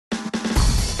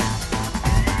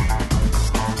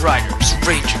Riders,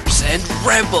 Rangers, and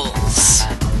Rebels!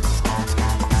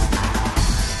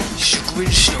 Shukuin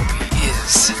Shinobi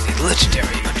is a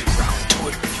legendary underground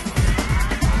toy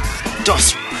reviewer.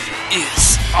 Dawson Rider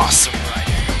is Awesome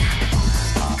Rider.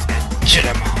 And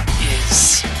Jedimon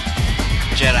is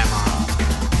Jedimon.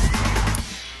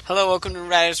 Hello, welcome to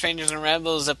Riders, Rangers, and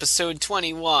Rebels, episode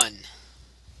 21.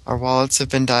 Our wallets have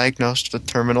been diagnosed with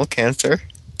terminal cancer.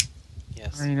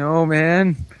 Yes. I know,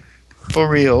 man. For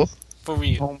real. For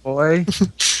real. Homeboy.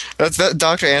 That's that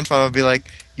Dr. Antoine would be like,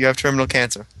 you have terminal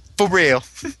cancer. For real.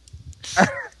 So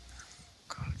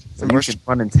you can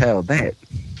fun and tell that.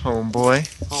 Homeboy.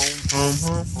 Oh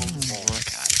my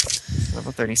god.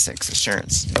 Level 36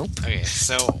 insurance. Nope. Okay,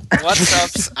 so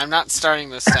what's up? I'm not starting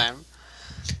this time.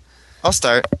 I'll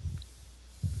start.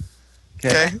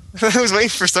 Okay. I was waiting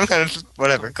for some kind of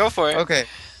whatever. Go for it. Okay.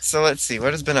 So let's see.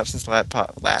 What has been up since the last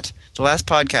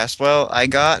podcast? Well, I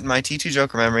got my T2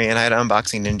 Joker memory and I had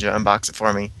Unboxing Ninja unbox it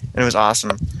for me. And it was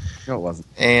awesome. No, it wasn't.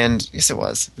 And yes, it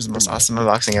was. It was the most awesome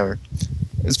unboxing ever.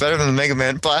 It was better than the Mega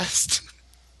Man Blast.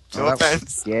 No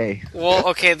offense. Yay. Well,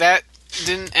 okay, that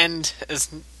didn't end as...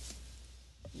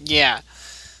 Yeah.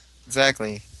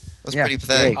 Exactly. It was Yeah, pretty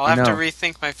pathetic. I'll have to No.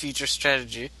 rethink my future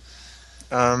strategy.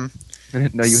 I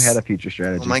didn't know you had a future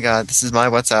strategy. Oh my god, this is my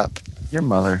what's up. Your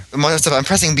mother. What's up? I'm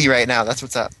pressing B right now. That's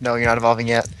what's up. No, you're not evolving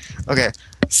yet. Okay,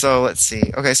 so let's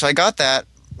see. Okay, so I got that,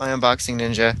 my Unboxing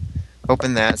Ninja.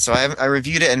 Open that. So I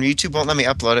reviewed it, and YouTube won't let me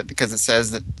upload it because it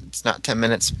says that it's not 10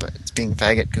 minutes, but it's being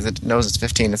faggot because it knows it's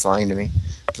 15. It's lying to me.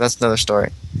 But that's another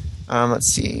story. Let's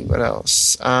see. What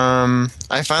else?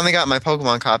 I finally got my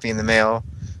Pokemon copy in the mail,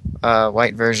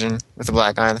 white version with a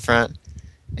black eye on the front,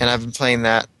 and I've been playing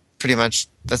that pretty much.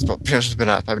 That's what pretty much has been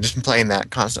up. I've just been playing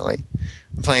that constantly.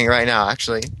 I'm playing it right now,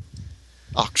 actually.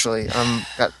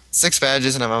 Got 6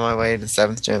 badges, and I'm on my way to the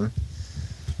 7th gym.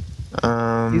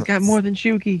 He's got more than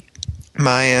Shuki.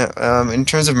 My in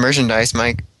terms of merchandise,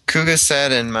 my Kuga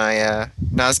set and my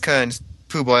Nazca and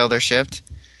Pooh Boil, they're shipped,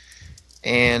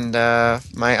 and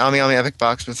my Ami Ami Epic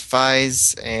box with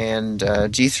Fize and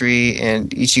G3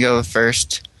 and Ichigo the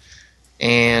First,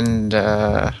 and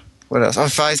what else? Oh,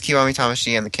 Fize, Kiwami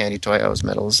Tamashi, and the Candy Toy O's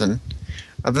medals. And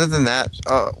other than that,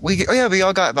 we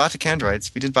all got Batic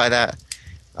Androids. We did buy that.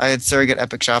 I had Surrogate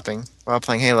Epic shopping while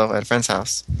playing Halo at a friend's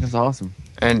house. That's awesome.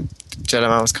 And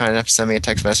Jedimon was kind enough to send me a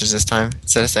text message this time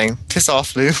instead of saying, piss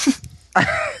off, Lou.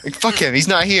 Like, fuck him, he's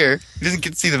not here. He doesn't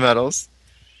get to see the medals.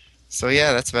 So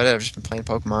yeah, that's about it. I've just been playing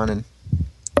Pokemon and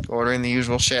ordering the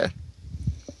usual shit.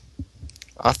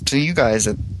 Off to you guys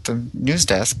at the news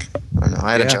desk. I don't know,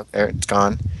 I had a joke there, it's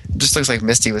gone. It just looks like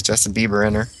Misty with Justin Bieber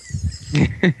in her.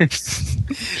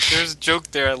 There's a joke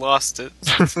there, I lost it.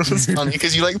 It's funny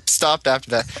because you stopped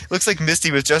after that. It looks like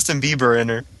Misty with Justin Bieber in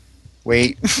her.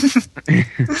 Wait.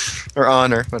 Or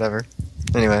on or whatever.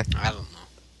 Anyway. I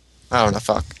don't know.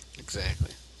 Fuck.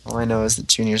 Exactly. All I know is that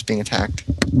Junior's being attacked.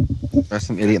 There's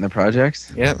some idiot in the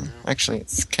projects. Yep. Actually,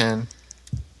 it's Ken.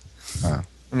 Oh.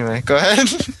 Anyway, go ahead.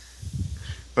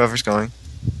 Whoever's going.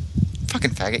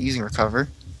 Fucking faggot using recover.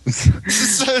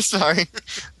 So sorry.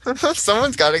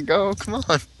 Someone's gotta go. Come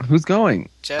on. Who's going?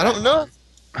 I don't know.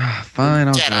 Fine,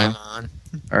 I'll go. Jedimon.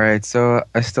 Alright, so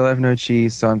I still have no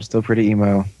cheese, so I'm still pretty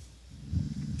emo.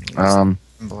 Boy,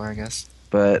 I guess.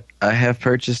 But I have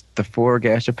purchased the 4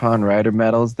 Gashapon Rider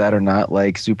medals that are not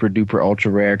like super duper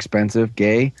ultra rare expensive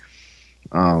gay.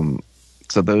 So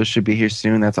those should be here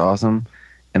soon. That's awesome.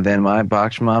 And then my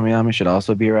box from Ami should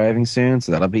also be arriving soon,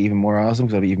 so that'll be even more awesome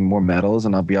because there'll be even more medals,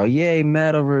 and I'll be all, yay,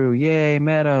 Meadow, yay,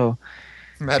 Meadow.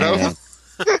 Meadow?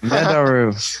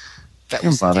 Meadow. That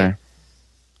Your was mother.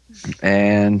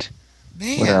 And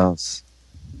Man. what else?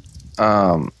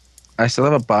 I still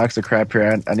have a box of crap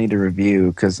here I need to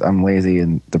review because I'm lazy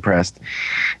and depressed.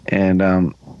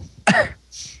 And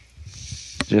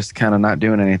just kind of not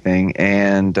doing anything.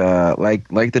 And like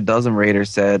the Dozen Raider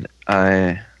said,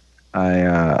 I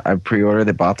pre-ordered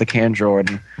the Batic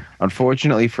Android.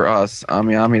 Unfortunately for us,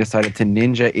 Ami decided to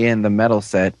ninja in the metal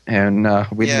set, and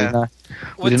we did not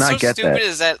What's so get stupid that.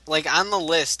 is that, on the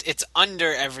list, it's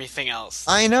under everything else.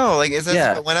 I know. It says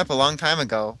Yeah. it went up a long time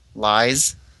ago.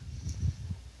 Lies.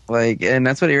 And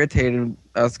that's what irritated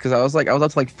us because I was up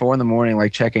to 4 a.m.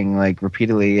 checking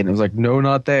repeatedly, and it was no,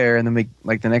 not there. And then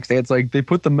the next day, it's they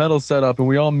put the metal set up, and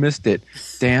we all missed it.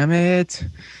 Damn it!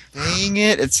 Dang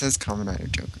it. It says Kamen Rider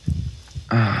Joker.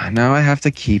 Now I have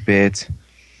to keep it.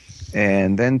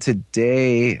 And then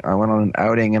today, I went on an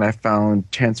outing, and I found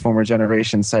Transformer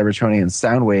Generation Cybertronian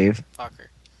Soundwave. Fucker.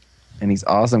 And he's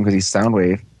awesome because he's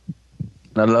Soundwave.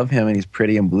 And I love him, and he's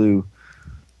pretty and blue.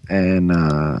 And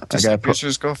I got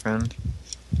Piercer's girlfriend.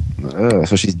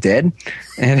 so she's dead.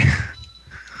 And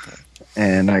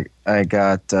And I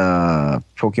got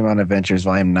Pokemon Adventures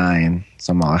Volume 9,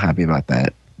 so I'm all happy about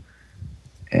that.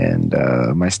 And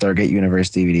my Stargate Universe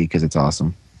DVD because it's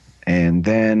awesome. And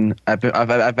then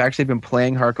I've actually been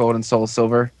playing Heart Gold and Soul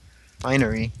Silver.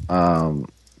 Finery. And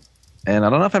I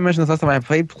don't know if I mentioned this last time. I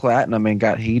played Platinum and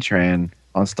got Heatran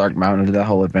on Stark Mountain and did that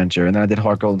whole adventure. And then I did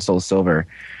Heart Gold and Soul Silver.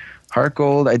 Heart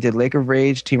Gold, I did Lake of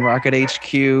Rage, Team Rocket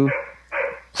HQ,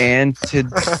 and to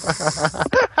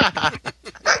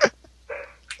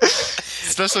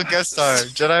Special guest star,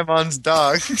 Jedimon's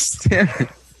dog.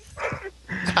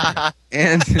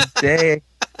 and today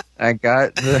I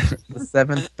got the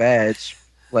 7th badge.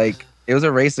 Like, it was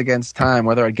a race against time,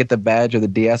 whether I'd get the badge or the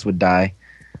DS would die.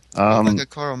 Like a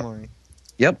Koromori.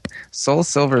 Yep, Soul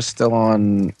Silver is still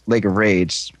on Lake of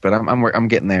Rage, but I'm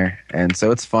getting there, and so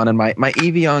it's fun. And my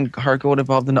Eevee on Heart Gold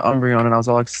evolved into Umbreon, and I was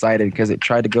all excited because it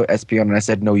tried to go Espeon, and I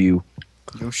said, "No, you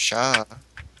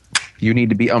need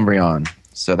to be Umbreon."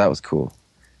 So that was cool,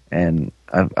 and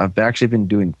I've actually been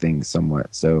doing things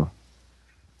somewhat. So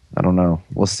I don't know.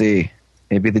 We'll see.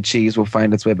 Maybe the cheese will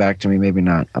find its way back to me. Maybe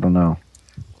not. I don't know.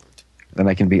 Then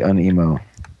I can be un-emo.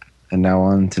 And now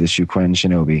on to the Shuquen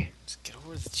Shinobi. Just get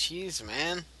over the cheese,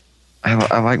 man.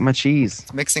 I like my cheese.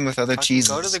 Mixing with other Fucking cheeses.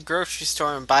 Go to the grocery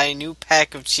store and buy a new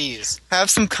pack of cheese. Have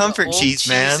some comfort The old cheese,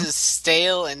 man. Cheese is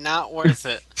stale and not worth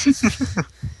it.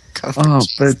 Oh,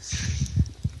 but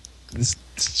this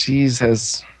cheese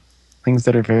has things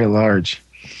that are very large.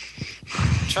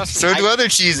 Trust me. So do other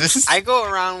cheeses. I go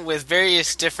around with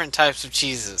various different types of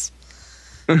cheeses.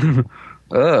 Ugh.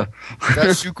 That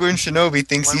Shuquen Shinobi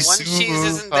thinks When he's one super cheese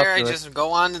isn't there, I popular. just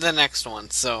go on to the next one.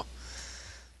 So,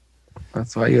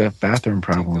 That's why you have bathroom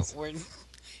problems.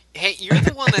 Hey, you're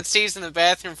the one that stays in the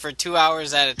bathroom for 2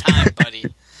 hours at a time, buddy.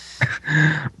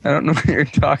 I don't know what you're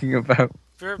talking about.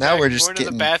 We're Now back, we're just going to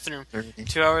the getting bathroom. dirty.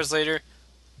 2 hours later,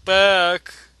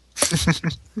 back.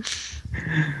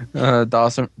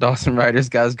 Dawson Ryder's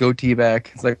got his goatee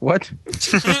back. It's like, what?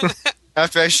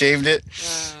 After I shaved it,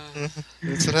 Uh,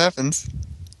 that's what happens.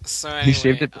 so anyway,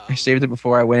 He shaved it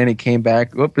before I went in. He came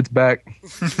back. Whoop, it's back.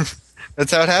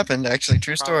 That's how it happened, actually.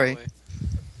 True story.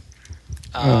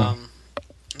 Probably.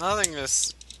 Nothing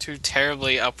is too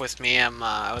terribly up with me.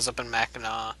 I was up in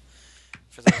Mackinac.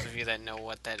 For those of you that know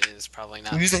what that is, probably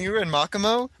not. You were in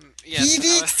Makamo? Yes,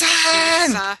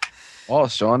 Hibik-san! Oh,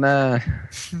 Shauna.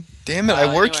 Damn it,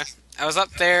 I worked. Anyway, I was up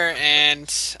there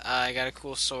and I got a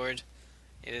cool sword.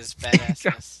 It is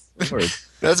badassness. Lord.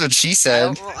 That's what she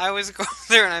said. I always go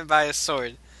there and I buy a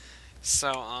sword.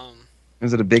 So,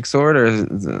 Is it a big sword or is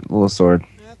it a little sword?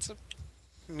 yeah, it's a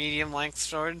medium length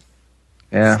sword.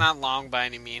 Yeah. It's not long by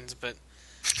any means, but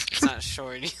it's not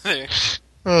short either.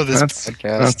 Oh, this That's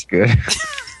podcast. good.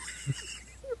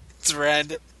 It's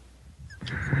red.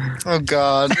 Oh,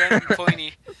 God. It's red and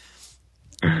pointy.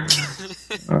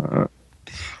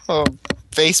 Oh,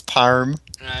 face palm.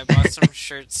 And I bought some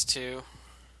shirts too.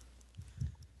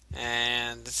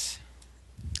 And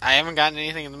I haven't gotten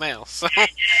anything in the mail, so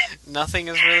nothing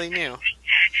is really new.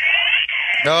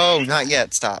 No, not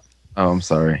yet. Stop. Oh, I'm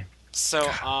sorry. So,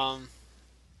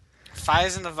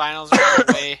 Fies and the vinyls are on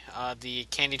the way. The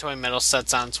Candy Toy Metal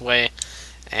set's on its way.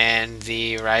 And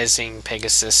the Rising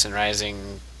Pegasus and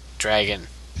Rising Dragon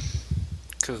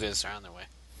Kugas are on their way.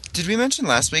 Did we mention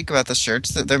last week about the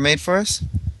shirts that they're made for us?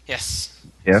 Yes.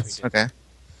 Yes. we did. Okay.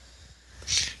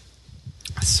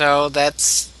 So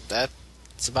that's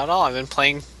about all. I've been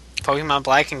playing Pokemon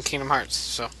Black and Kingdom Hearts.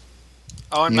 So,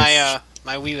 oh, and Yes.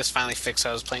 my Wii was finally fixed. So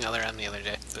I was playing Other M the other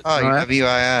day. But, Oh, you Alright.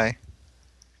 WII.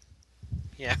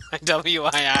 yeah, my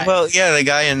WII. Well, yeah, the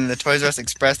guy in the Toys R Us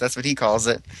Express, that's what he calls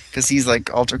it. Because he's,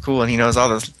 like, ultra cool and he knows all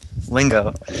this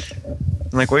lingo.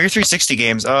 I'm like, what are your 360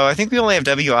 games? Oh, I think we only have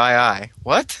WII.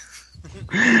 What?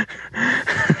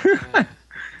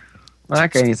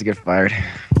 That guy needs to get fired.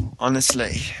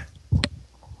 Honestly.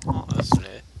 Oh, that's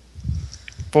it.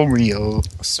 For real.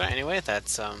 So anyway,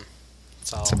 that's all.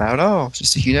 That's about all.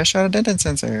 Just a huge shot of Denton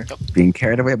sensor. Being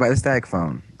carried away by the stag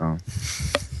phone. Oh.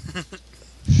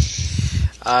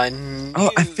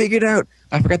 Oh, I figured out.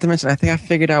 I forgot to mention. I think I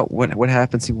figured out what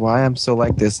happened. See, why I'm so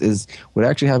like this is what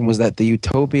actually happened was that the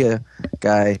Utopia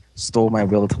guy stole my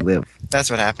will to live. That's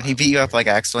what happened. He beat you up like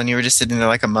Axel and you were just sitting there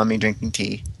like a mummy drinking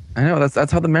tea. I know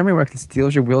that's how the memory works. It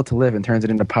steals your will to live and turns it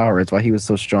into power. It's why he was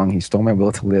so strong. He stole my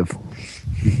will to live.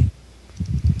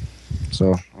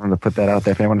 So I wanted to put that out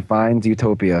there. If anyone finds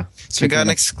Utopia, So we got an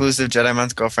exclusive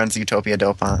Jedimon's girlfriend's Utopia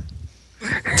Dopant.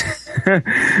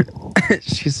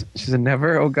 she's a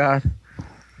never. Oh God.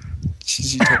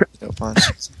 She's Utopia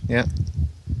Dopant. Yeah.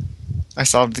 I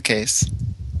solved the case.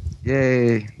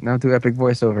 Yay! Now do epic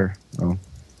voiceover. Oh,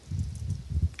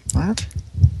 What?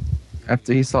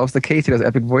 After he solves the case, he does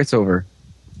epic voiceover.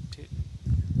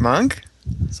 Monk?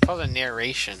 It's called a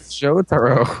narration.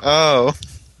 Shotaro. Oh.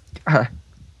 Ah.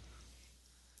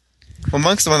 Well,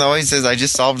 Monk's the one that always says, I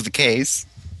just solved the case.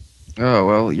 Oh,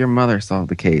 well, your mother solved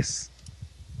the case.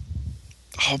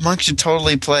 Oh, Monk should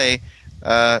totally play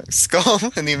Skull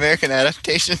in the American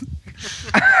adaptation.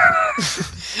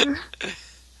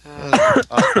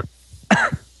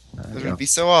 It would be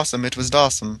so awesome. It was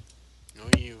Dawsome. No,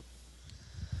 you.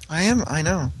 I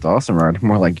know. Dawson Rider,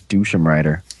 more like Doucham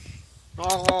Rider.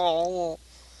 Oh,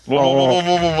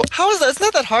 How is that? It's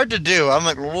not that hard to do. I'm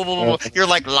like, you're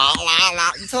like, la, la,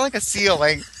 la. You sound like a seal,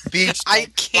 like, beach. I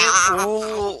can't.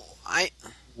 Oh,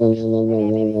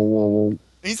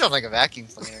 You sound like a vacuum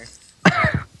cleaner.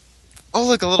 Oh,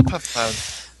 look, a little puff cloud.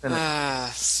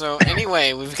 So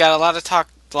anyway, we've got a lot of talk.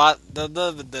 We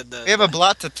have a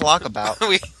blot to talk about.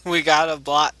 we got a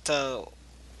lot to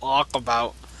talk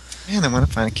about Man, I want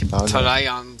to find a kebab. today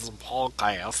on the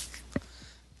podcast.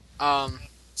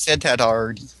 Said that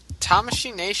already.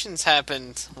 Tamashii Nations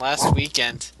happened last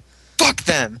weekend, Fuck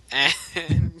them. and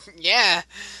yeah,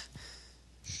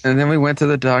 And then we went to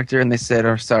the doctor, and they said,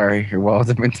 "Oh, sorry, your wallet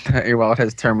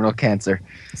has terminal cancer."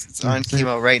 It's on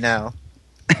chemo right now.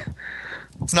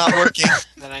 It's not working.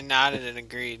 then I nodded and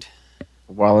agreed.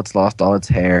 Wallet's lost all its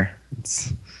hair.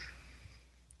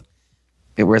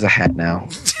 It wears a hat now.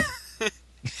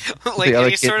 Like The other any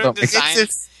kids sort of don't make- design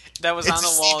that was it's on the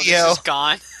a wall is CBL. just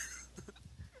gone.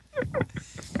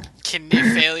 Kidney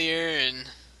failure and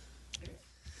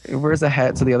It wears a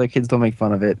hat so the other kids don't make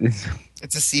fun of it.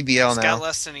 It's a CBL it's now. got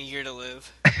less than a year to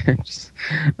live. Just-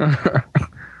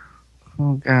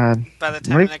 oh God! By the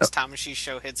time Right. the next Tamashii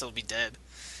show hits, it'll be dead.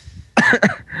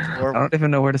 I don't even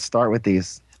know where to start with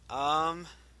these.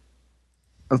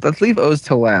 Let's leave O's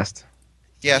till last.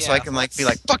 Yeah, so I can like be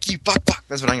like, fuck you, fuck.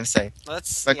 That's what I'm gonna say.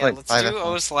 Let's Back like let's 5 do FM.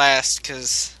 O's last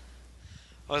because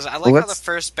I like Well, how the let's-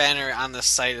 first banner on the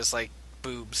site is like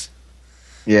boobs.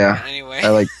 Yeah, Anyway, I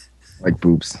like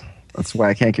boobs. That's why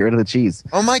I can't get rid of the cheese.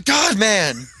 Oh my god,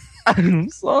 man! I'm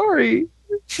sorry.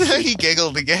 He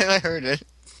giggled again. I heard it.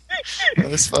 That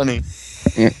was funny.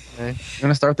 You want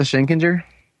to start with the Shinkinger?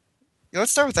 Yeah,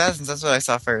 let's start with that since that's what I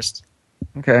saw first.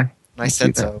 Okay. And I Let's said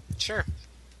do that. so. sure.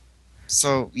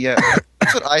 So yeah,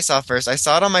 that's what I saw first. I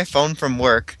saw it on my phone from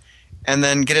work, and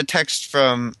then get a text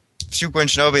from Shuko and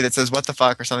Shinobi that says "what the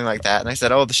fuck" or something like that. And I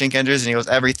said, "Oh, the Shinkengers," and he goes,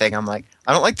 "Everything." I'm like,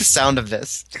 I don't like the sound of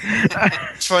this.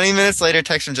 20 minutes later,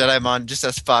 text from Jedimon just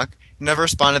says "fuck." Never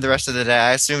responded the rest of the day.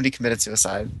 I assumed he committed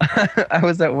suicide. I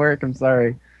was at work. I'm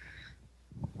sorry.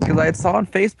 Because I saw on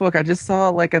Facebook, I just saw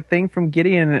like a thing from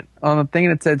Gideon on a thing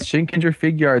and it said Shinkinger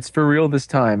Figure Arts for real this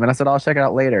time. And I said, I'll check it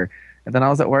out later. And then I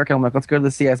was at work and I'm like, let's go to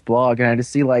the CS blog. And I just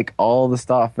see like all the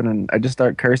stuff. And then I just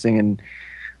start cursing. And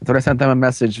I thought I sent them a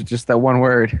message with just that one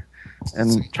word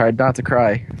and tried not to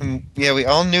cry. And, yeah, we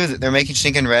all knew that they're making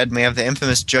Shinken red, and we have the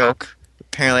infamous joke.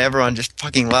 Apparently, everyone just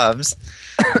fucking loves.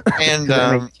 And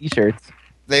They make t-shirts.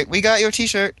 we got your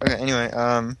T-shirt. Okay, anyway,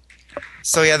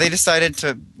 so yeah, they decided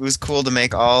it was cool to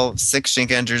make all 6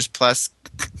 Shinkengers plus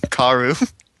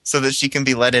Karu, so that she can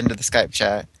be let into the Skype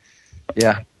chat.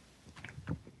 Yeah.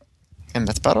 And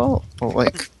that's about all. Well,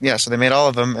 like, yeah, so they made all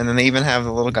of them, and then they even have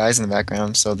the little guys in the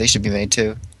background, so they should be made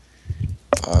too.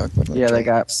 Fuck. What am I Yeah, they doing?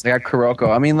 got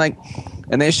Kuroko. I mean, like,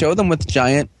 and they showed them with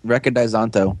giant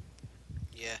Rekadai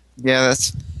Yeah. Yeah,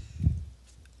 that's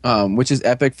which is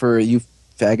epic for you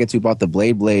faggots who bought the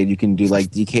Blade. You can do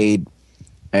like Decade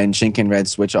and Shinken Red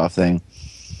switch off thing.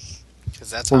 Because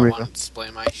that's For how I real. want to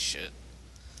display my shit.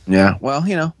 Yeah. Well,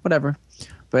 whatever.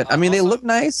 But I mean, they Also, look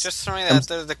nice. Just throwing that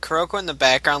the Kuroko in the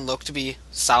background look to be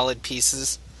solid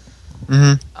pieces,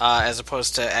 as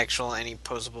opposed to actual any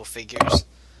posable figures.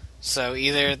 So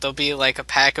either they'll be like a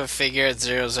pack of figure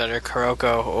zeros that are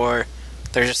Kuroko, or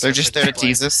they're just they're for just there to display.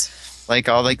 tease us, like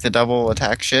all like the double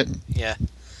attack shit. Yeah.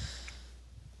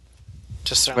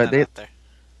 Just throwing But that out there.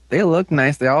 They look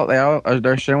nice. They're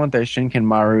showing with their Shinken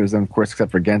Marus, and of course,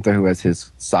 except for Genta, who has his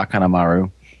Sakana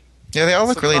Maru. Yeah, they all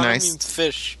look really Sakana nice. means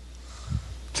fish.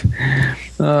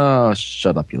 Oh,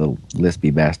 shut up, you little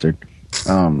lispy bastard.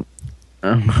 I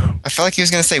I felt like he was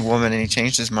gonna say woman, and he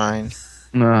changed his mind.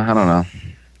 don't know. I don't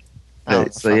know.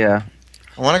 So yeah,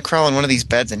 I want to crawl in one of these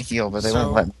beds and heal, but they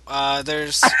won't let me.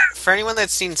 There's for anyone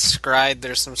that's seen Scryed,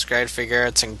 there's some Scryed figure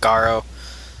arts in Garo,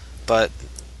 but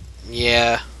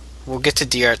yeah, we'll get to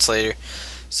D arts later.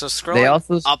 So they scrolling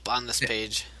also up on this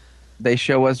page, they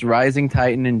show us Rising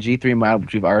Titan and G3 Mild,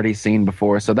 which we've already seen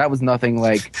before. So that was nothing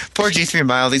like. Poor G3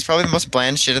 Mild. He's probably the most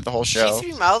bland shit at the whole show.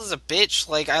 G3 Mild is a bitch.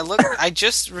 Like I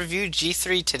just reviewed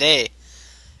G3 today,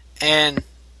 and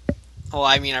well,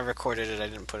 I mean I recorded it, I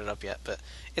didn't put it up yet, but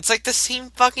It's like the same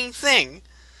fucking thing.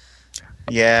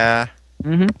 Yeah.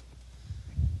 Mm-hmm.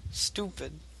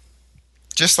 Stupid.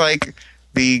 Just like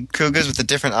the Kugas with the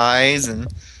different eyes, and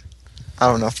I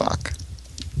don't know, fuck.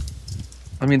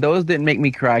 I mean, those didn't make me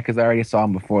cry because I already saw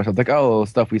them before. So I was like, oh,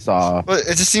 stuff we saw. Well,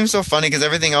 it just seems so funny because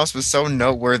everything else was so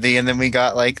noteworthy, and then we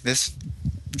got like this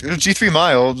G3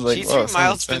 Mild. Like, G3 whoa,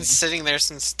 Mild's been someone's sitting there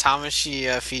since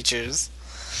Tamashi features.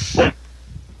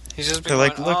 He's just been They're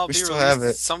like, going, "Look, oh, I'll we be still released have at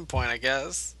it." some point, I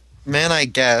guess. Man, I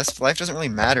guess life doesn't really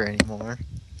matter anymore.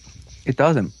 It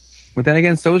doesn't. But then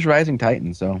again, so is Rising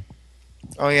Titan. So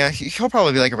Oh yeah, he'll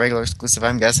probably be like a regular exclusive,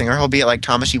 I'm guessing, or he'll be at like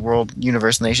Tamashi World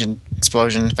Universe Nation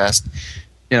Explosion Fest.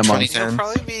 in a month. 2010. He'll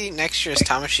probably be next year's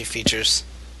Tamashi features.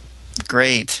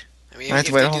 Great. I mean, I have if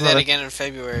to wait they a do whole that nother- again in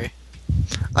February.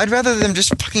 I'd rather them just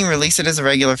fucking release it as a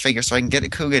regular figure so I can get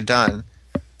it Kuga done.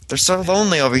 They're so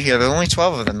lonely over here. There's only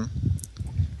 12 of them.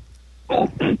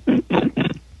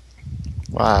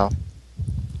 Wow.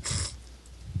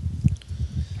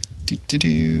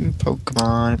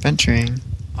 Pokemon adventuring.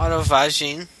 Auto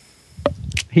Vagine.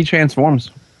 He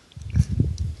transforms.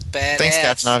 Badass. Thanks,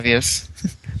 Captain Obvious.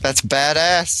 That's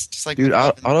badass. Just like Dude,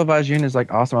 Robin. Auto Vajin is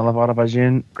like awesome. I love Auto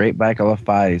Vajin. Great bike. I love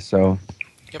Fies. So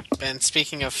Yep. And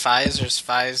speaking of Fies, there's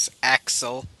Fies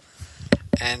Axel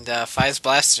and Fies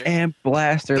Blaster. and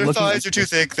Blaster. Their looking thighs are too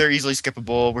thick. They're easily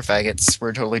skippable. We're faggots.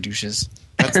 We're totally douches.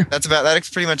 That's about that.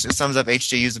 Pretty much sums up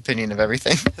HJU's opinion of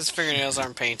everything. His fingernails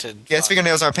aren't painted. Yeah, his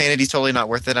fingernails aren't painted. He's totally not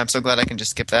worth it. I'm so glad I can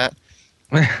just skip that.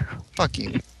 Fuck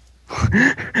you.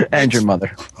 and your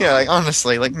mother. Yeah, like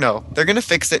honestly, like no, they're gonna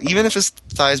fix it. Even if his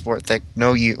thighs weren't thick.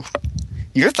 No, you.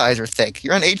 Your thighs are thick.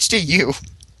 You're on HJU.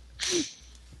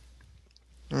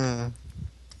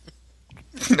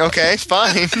 Okay,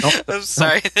 fine. I'm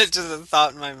sorry, that's just a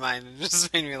thought in my mind. It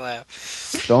just made me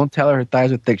laugh. Don't tell her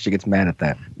thighs are thick. She gets mad at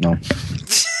that. No.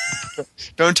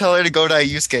 Don't tell her to go to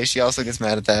Yusuke. She also gets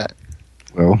mad at that.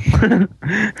 Well.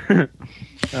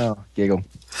 Oh, giggle.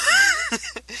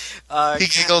 He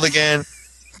giggled again.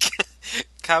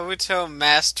 Kabuto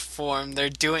masked form. They're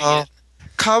doing Oh. it.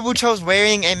 Kabuto's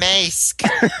wearing a mask.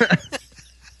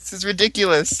 This is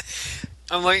ridiculous.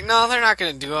 I'm like, no, they're not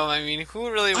gonna do them. I mean, who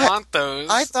would really want those?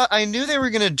 I knew they were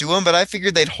gonna do them, but I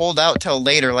figured they'd hold out till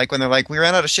later, like when they're like, we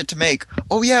ran out of shit to make.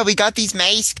 Oh yeah, we got these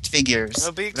masked figures.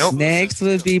 They'll be Nope. Next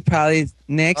would be probably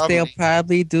they'll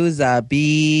probably do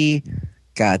Zabi,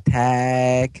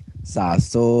 Gatak,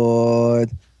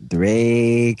 Sasword,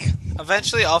 Drake.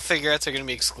 Eventually, all figurettes are gonna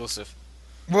be exclusive.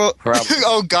 Well, Probably.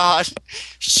 oh god,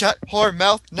 shut whore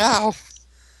mouth now.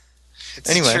 It's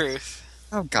Anyway. the truth.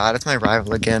 Oh god, it's my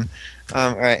rival again.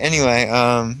 All right. Anyway,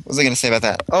 what was I gonna say about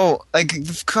that? Oh, like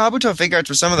the Kabuto figure arts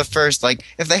were some of the first. Like,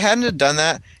 if they hadn't have done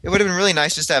that, it would have been really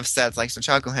nice just to have sets like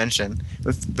Sochaku Henshin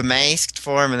with the masked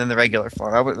form and then the regular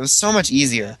form. It was so much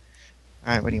easier.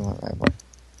 All right, what do you want, rival?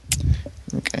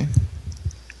 Okay.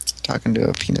 Talking to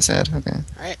a penis head.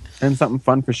 Okay. And something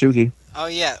fun for Shuki. Oh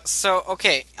yeah. So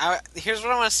okay, here's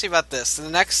what I want to see about this. The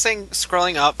next thing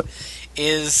scrolling up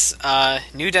is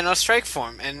new Den-O Strike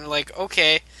form, and like,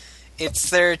 okay, it's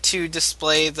there to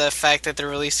display the fact that they're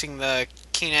releasing the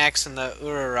King Axe and the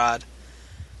Urarod.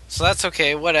 So that's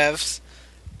okay, whatevs.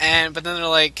 But then they're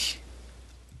like,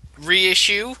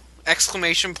 reissue,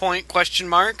 exclamation point, question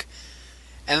mark.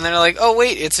 And then they're like, oh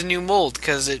wait, it's a new mold,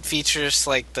 because it features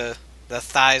like the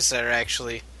thighs that are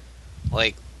actually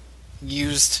like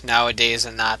used nowadays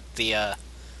and not the And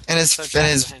his Sochaku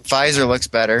Henshin. visor looks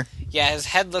better. Yeah, his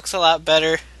head looks a lot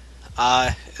better.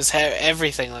 His hair,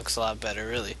 everything looks a lot better,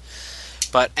 really.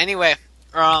 But anyway,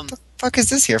 Fuck is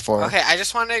this here for? okay, I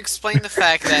just want to explain the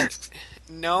fact that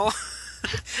no,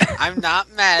 I'm not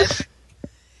mad.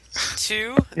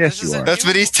 Two, Yes, this is you a are. That's new-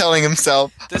 what he's telling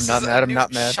himself. this I'm not is a mad. I'm new-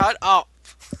 not mad. Shut up.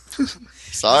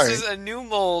 Sorry. This is a new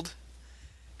mold,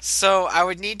 so I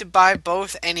would need to buy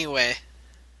both anyway.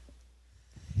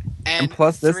 And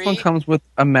plus, this one three- comes with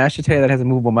a machete that has a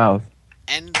movable mouth.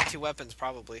 and 2 weapons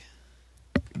probably.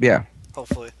 Yeah.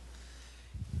 Hopefully.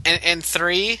 And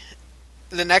 3,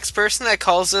 the next person that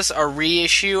calls this a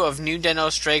reissue of New Den-O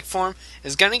Strike form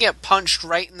is gonna get punched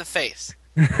right in the face.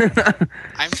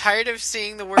 I'm tired of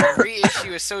seeing the word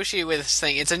reissue associated with this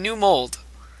thing. It's a new mold.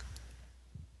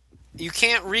 You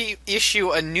can't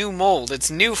reissue a new mold. It's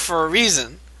new for a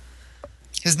reason.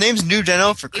 His name's New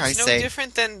Den-O, for It's Christ's no sake.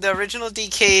 different than the original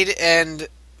Decade and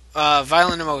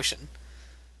Violent Emotion.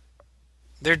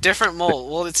 They're different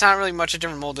mold. Well, it's not really much a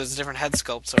different mold. It's a different head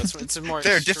sculpt, so it's a more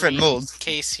They're different extreme molds.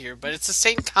 case here, but it's the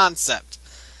same concept.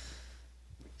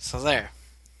 So there.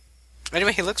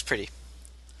 Anyway, he looks pretty.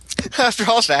 After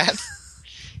all that.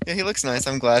 Yeah, he looks nice.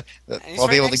 I'm glad that And he's I'll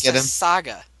be right able to next get him.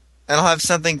 Saga. And I'll have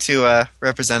something to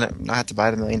represent it. Not have to buy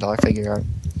the $1 million figure art.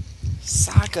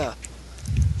 Saga.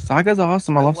 Saga's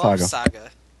awesome. I love Saga.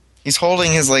 Saga. He's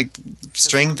holding his like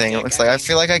string thing. It looks like. I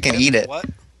feel like I can eat it. What?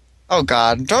 Oh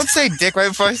God! Don't say dick right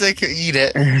before I say I can eat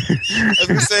it. I was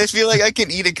gonna say I feel like I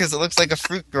can eat it because it looks like a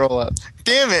fruit roll up.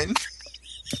 Damn it!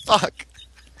 Fuck.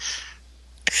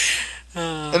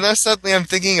 And then suddenly I'm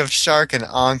thinking of shark and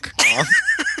Ankh.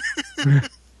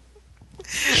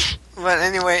 But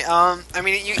anyway, I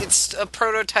mean, it's a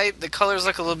prototype. The colors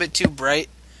look a little bit too bright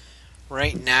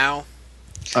right now.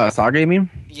 Saga, you mean?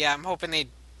 Yeah, I'm hoping they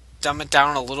dumb it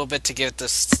down a little bit to get the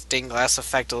stained glass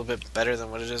effect a little bit better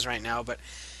than what it is right now. But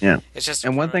yeah, it's just a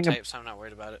and prototype, so I'm not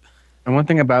worried about it. And one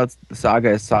thing about the Saga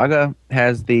is Saga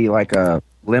has the like a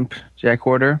limp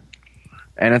jack-quarter,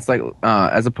 and it's like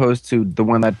as opposed to the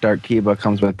one that Dark Kiba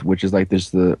comes with, which is like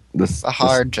this a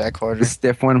hard jack-quarter, the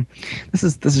stiff one. This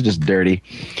is just dirty.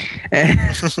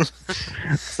 And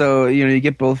so you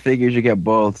get both figures, you get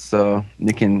both, so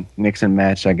you can mix and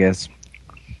match, I guess.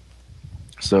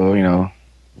 So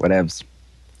whatevs.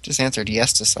 Just answered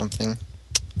yes to something.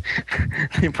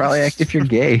 You probably act if you're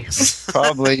gay.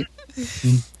 Probably.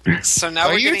 So now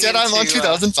are you Dead on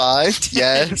 2005?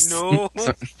 Yes. No.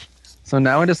 So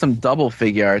now into some double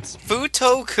figure arts.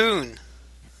 Futo-kun.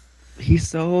 He's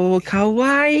so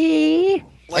kawaii.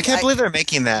 I can't believe they're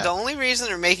making that. The only reason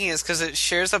they're making it is because it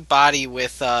shares a body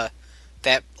with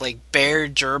that like bear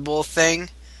gerbil thing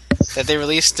that they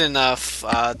released in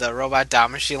the Robot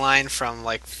Damacy line from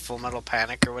like Full Metal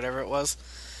Panic or whatever it was.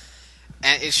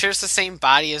 And it shares the same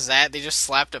body as that. They just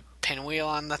slapped a pinwheel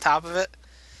on the top of it.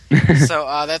 So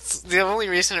that's the only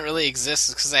reason it really exists,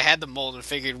 is because I had the mold and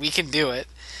figured we can do it.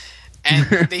 And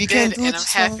they did, and I'm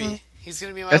happy. He's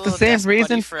going to be my that's little the same desk reason.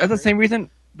 buddy forever. That's the same reason.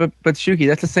 But Shuki,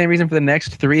 that's the same reason for the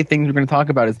next three things we're going to talk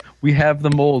about is we have the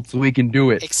mold, so we can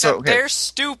do it. Except they're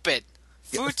stupid.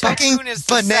 Futo-kun is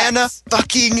the banana sex.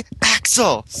 fucking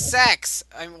Axel. Sex.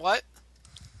 I mean, what?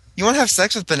 You want to have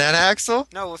sex with Banana Axel?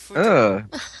 No, with Futo-kun.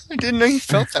 I didn't know you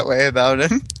felt that way about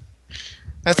him.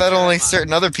 I thought only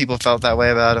certain other people felt that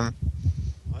way about him.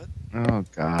 What? Oh,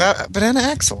 God. Banana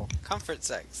Axel. Comfort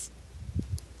sex.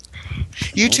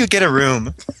 You two get a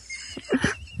room.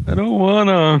 I don't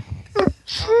wanna.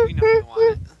 Oh, we know you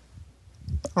want it.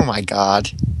 Oh my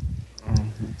God.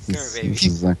 This baby.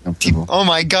 is uncomfortable. Oh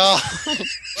my God.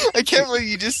 I can't believe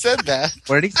you just said that.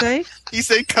 What did he say? He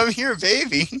said, "Come here,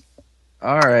 baby."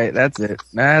 All right, that's it.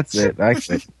 That's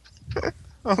it.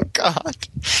 Oh God.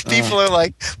 People are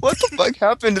like, "What the fuck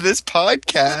happened to this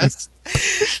podcast?"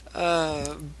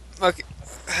 Okay.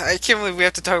 I can't believe we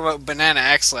have to talk about Banana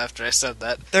Axel after I said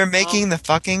that. They're making the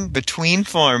fucking between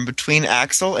form between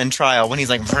Axel and Trial when he's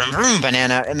like vroom, vroom,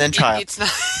 banana and then Trial. It's not.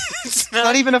 It's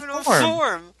not even a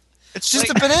form. It's just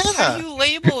a banana. How do you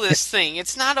label this thing?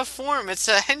 It's not a form. It's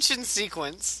a henshin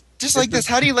sequence. Just like this.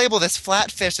 How do you label this flat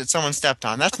fish that someone stepped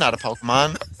on? That's not a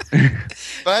Pokemon.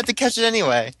 But I had to catch it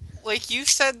anyway. Like you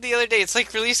said the other day, it's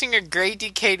like releasing a gray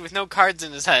Decade with no cards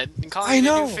in his head and calling it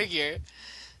a new figure.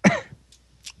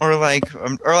 Or like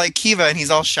Kiva, and he's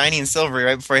all shiny and silvery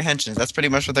right before he henshins. That's pretty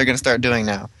much what they're going to start doing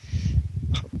now.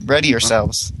 Ready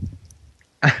yourselves.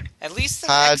 At least the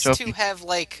next two have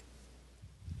like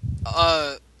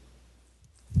a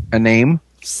name,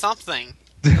 something.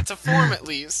 It's a form at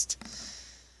least.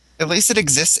 At least it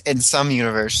exists in some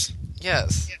universe.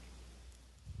 Yes.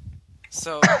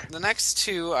 So the next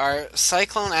two are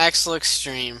Cyclone Axel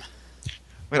Extreme.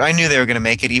 But I knew they were going to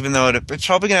make it, even though it's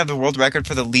probably going to have the world record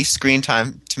for the least screen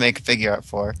time to make a figure art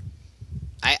for.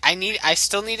 I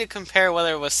still need to compare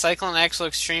whether it was Cyclone Axel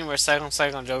Extreme or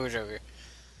Cyclone Joker.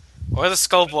 Or the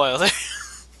Skull Boiler.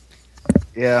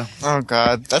 Yeah. Oh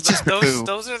God, that's just poo.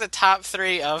 Those are the top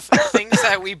three of things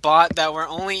that we bought that were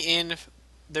only in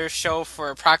their show for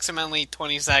approximately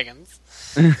 20 seconds.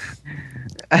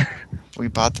 We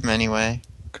bought them anyway,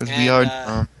 because we are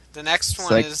dumb. The next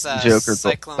one is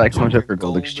Cyclone Joker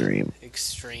Gold Extreme.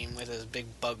 Extreme with his big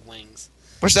bug wings.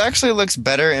 Which actually looks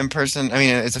better in person. I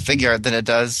mean, it's a figure art than it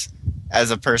does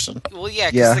as a person. Well,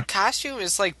 yeah, because the costume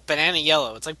is like banana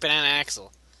yellow. It's like Banana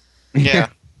Axel. Yeah.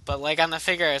 But like on the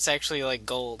figure, it's actually like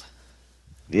gold.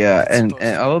 Yeah, and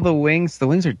all the wings are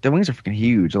freaking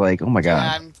huge. Like, oh my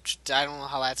God. Yeah, I don't know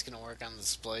how that's gonna work on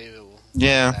display.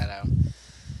 Yeah. That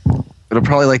out. It'll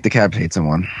probably like decapitate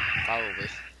someone. Probably.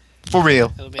 For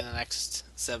real. It'll be in the next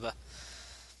Seba.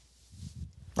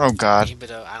 Oh God.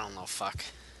 I don't know. Fuck.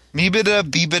 Meebida,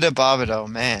 Beebida, Bobbida,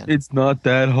 man. It's not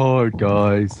that hard,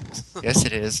 guys. Yes,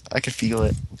 it is. I could feel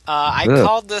it. I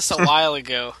called this a while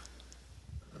ago.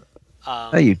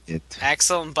 Oh, you did.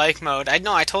 Axel in bike mode.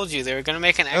 I told you they were going to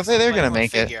make an Axel they're in gonna bike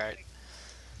make mode figure art.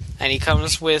 And he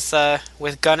comes with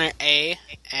Gunner A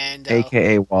and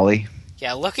AKA Wally.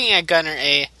 Yeah, looking at Gunner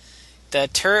A, the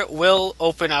turret will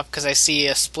open up because I see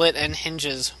a split and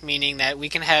hinges, meaning that we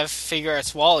can have Figure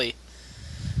Arts Wally.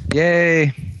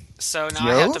 Yay! So now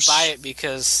I have to buy it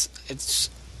because it's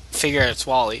Figure Arts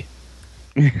Wally.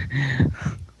 Well,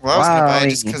 I was going to buy it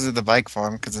just because of the bike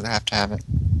form, because I have to have it.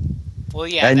 Well,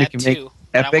 yeah, and that you can too.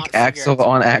 Make epic axle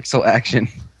on axle action.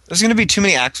 There's going to be too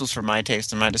many axles for my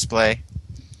taste in my display.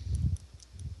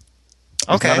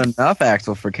 There's not enough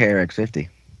axle for KRX-50.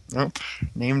 Nope.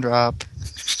 Name drop.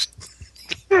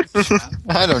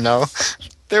 I don't know.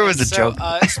 There was a joke.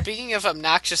 Speaking of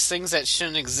obnoxious things that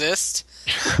shouldn't exist.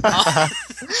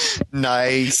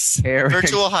 Nice. KRX.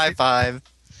 Virtual high five.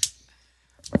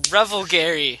 Revel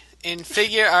Gary in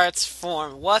Figure Arts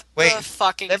form. What the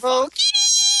fucking fuck?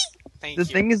 Thank you.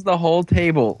 The thing is the whole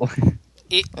table.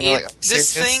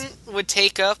 This thing would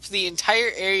take up the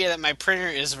entire area that my printer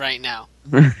is right now.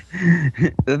 The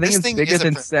thing is bigger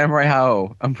than Samurai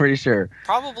Hao, I'm pretty sure.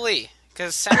 Probably,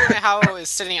 because Samurai Hao is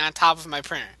sitting on top of my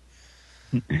printer.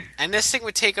 And this thing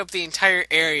would take up the entire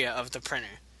area of the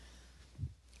printer.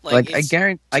 I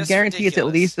guarantee ridiculous. It's at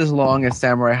least as long as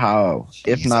Samurai Hao,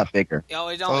 if not bigger. No,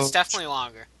 it's definitely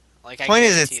longer. Point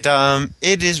is, it's dumb.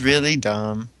 It is really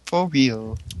dumb. For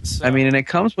real. So, I mean, and it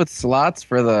comes with slots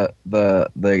for the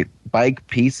bike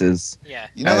pieces. Yeah.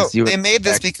 They made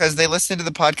this because they listened to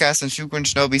the podcast and Shukun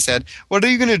Shinobi said, "What are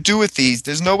you going to do with these?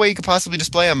 There's no way you could possibly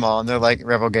display them all." And they're like,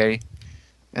 Revel Gary.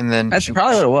 And then that's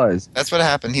probably what it was. That's what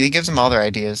happened. He gives them all their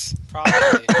ideas.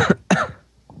 Probably.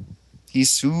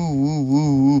 He's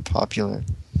so popular.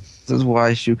 This is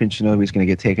why Shukun Shinobi's going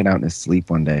to get taken out in his sleep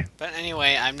one day. But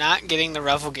anyway, I'm not getting the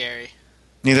Revel Gary.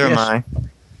 Neither am I.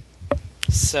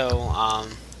 So,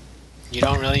 you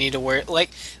don't really need to worry.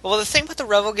 The thing about the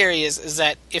Revel Gary is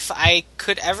that if I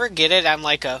could ever get it on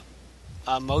like a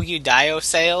Mogu Dio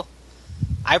sale,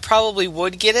 I probably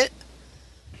would get it.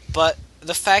 But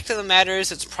the fact of the matter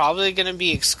is, it's probably going to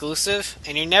be exclusive,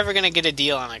 and you're never going to get a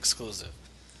deal on exclusive.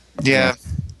 Yeah.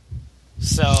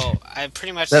 So I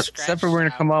pretty much. Except for we're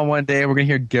going to come on one day and we're going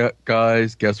to hear,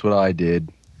 guys, guess what I did?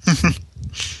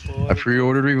 I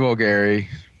pre-ordered Revel Gary.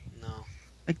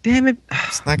 Damn it.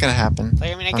 It's not going to happen.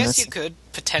 I guess you could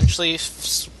potentially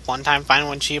one time find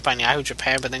one cheap on Yahoo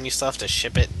Japan, but then you still have to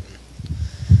ship it.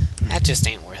 That just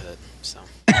ain't worth it. So.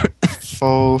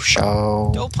 Faux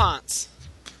show. Door pants.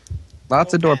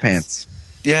 Lots of door pants.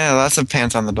 Yeah, lots of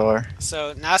pants on the door.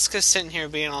 So Nazca's sitting here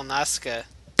being all Nazca,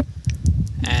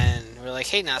 and we're like,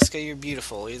 "Hey Nazca, you're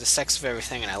beautiful. You're the sex of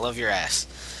everything, and I love your ass."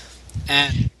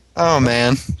 And oh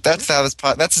man, that's his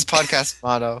podcast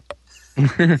motto.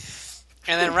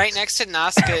 And then right next to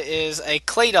Nazca is a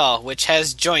clay doll, which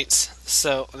has joints.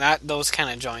 So, not those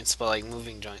kind of joints, but like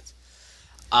moving joints.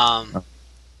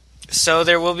 So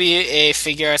there will be a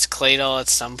Figure Arts clay doll at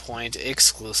some point,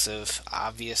 exclusive,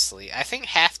 obviously. I think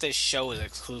half this show is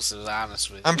exclusive,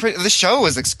 honestly. The show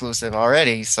was exclusive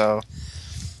already, so...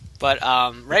 But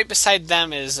right beside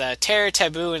them is Terror,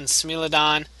 Taboo, and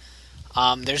Smilodon.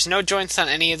 There's no joints on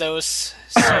any of those,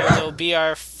 so they'll be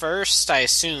our first, I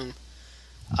assume...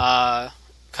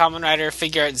 Kamen Rider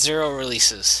Figure Art Zero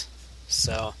releases.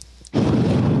 So, no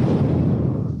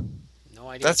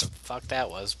idea what the fuck that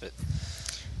was,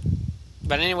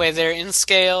 but anyway, they're in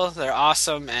scale, they're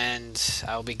awesome, and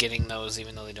I'll be getting those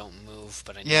even though they don't move.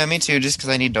 But me too. Just because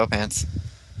I need door pants.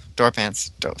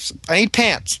 I need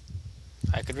pants.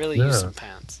 I could really use some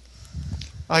pants.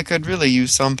 I could really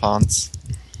use some pants.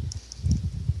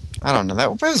 I don't know.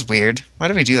 That was weird. Why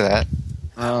did we do that?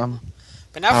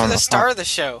 But now for the star of the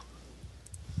show.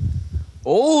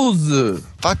 Oz.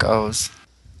 Fuck Oz.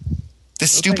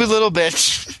 This stupid little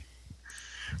bitch.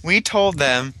 We told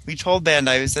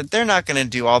Bandai, we said they're not going to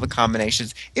do all the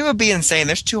combinations. It would be insane.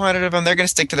 There's 200 of them. They're going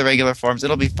to stick to the regular forms.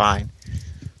 It'll be fine.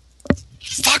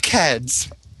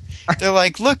 Fuckheads. They're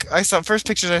like, look, first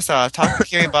pictures I saw,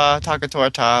 Takakiriba,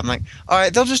 Takatorta. I'm like,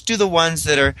 alright, they'll just do the ones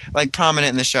that are like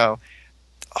prominent in the show.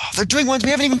 Oh, they're doing ones we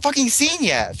haven't even fucking seen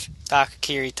yet.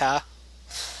 Takakirita.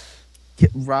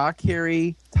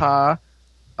 Rakiri Ta,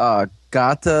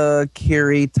 Gata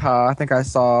Kirita, I think I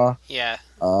saw. Yeah.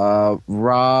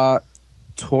 Ra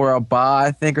Toraba,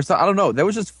 I think, or so. I don't know. There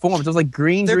was just forms. It was like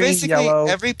green, They're green, basically yellow.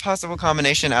 Every possible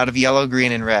combination out of yellow,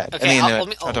 green, and red. Okay,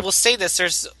 we'll say this.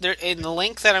 There in the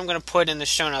link that I'm going to put in the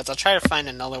show notes. I'll try to find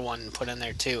another one and put in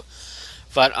there too.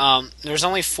 But there's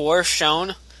only 4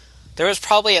 shown. There was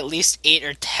probably at least 8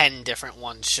 or 10 different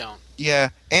ones shown. Yeah,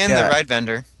 and the ride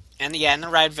vendor. And the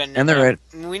ride vendor. And the ride.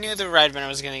 We knew the ride vendor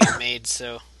was going to get made,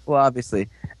 so. Well, obviously.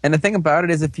 And the thing about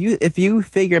it is, if you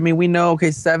figure, I mean, we know,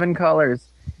 7 colors.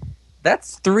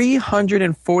 That's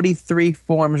 343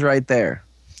 forms right there.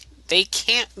 They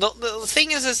can't. The thing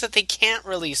is that they can't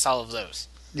release all of those.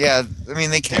 Yeah, I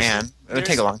mean, they can. It would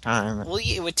take a there's- long time. Well,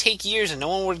 it would take years, and no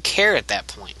one would care at that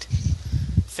point.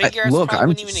 Figure arts look, probably I'm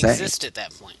wouldn't even just saying. exist at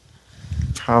that point.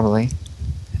 Probably.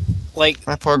 Like,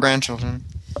 My poor grandchildren.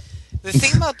 the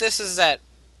thing about this is that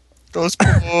Those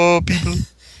poor people.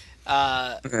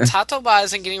 Tatoba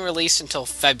isn't getting released until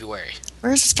February.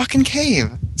 Where's this fucking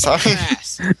cave? Sorry.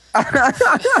 Ass.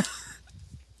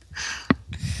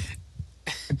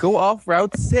 Go off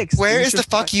Route 6. Where You is the should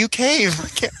fuck you cave? I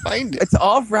can't find it. It's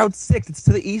off Route 6. It's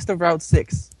to the east of Route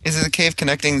 6. Is it a cave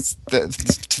connecting to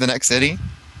the next city?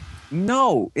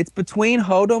 No, it's between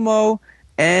Hodomo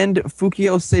and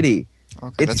Fukio City.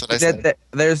 Okay, that's what I said.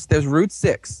 There's Route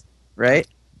 6, right?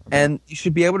 And you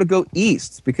should be able to go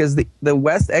east because the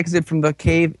west exit from the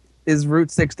cave is Route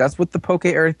 6. That's what the Poke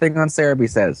Earth thing on Cerebi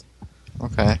says.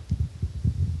 Okay.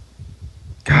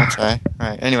 I'll try.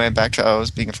 Alright, anyway, back to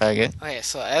O's being a faggot. Okay,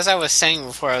 so as I was saying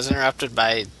before, I was interrupted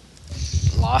by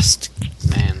Lost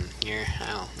Man here. I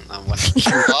don't know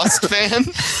what. Lost fan?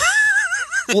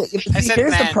 Well, I said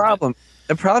here's man, the problem.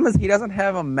 The problem is he doesn't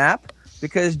have a map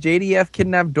because JDF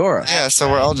kidnapped Dora. Yeah, so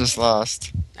we're all just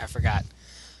lost. I forgot.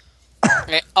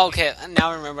 Okay, now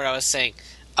I remember what I was saying.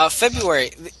 February.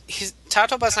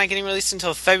 Tatoba's not getting released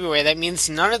until February. That means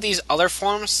none of these other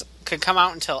forms could come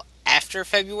out until after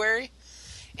February.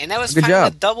 And that was Good fine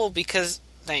job. with Double because...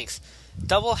 Thanks.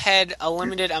 Double had a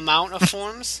limited amount of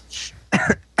forms.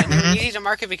 And they were easy to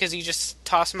market because you just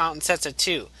toss them out in sets of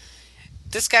 2.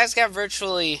 This guy's got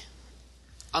virtually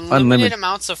unlimited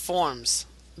amounts of forms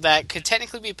that could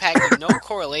technically be packed with no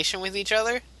correlation with each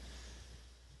other.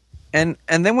 And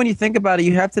then when you think about it,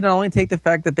 you have to not only take the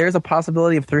fact that there's a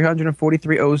possibility of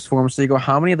 343 O's forms, so you go,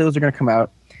 how many of those are going to come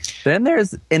out? Then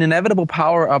there's an inevitable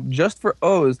power-up just for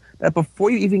O's that before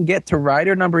you even get to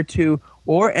Rider number 2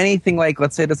 or anything like,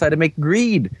 let's say, decide to make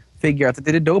Greed figure outs that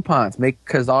they did Dopants, make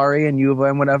Kazari and Yuva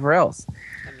and whatever else.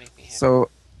 That make me happy.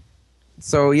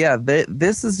 So yeah,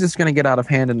 this is just going to get out of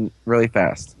hand and really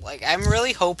fast. Like, I'm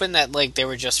really hoping that, like, they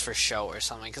were just for show or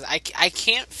something, because I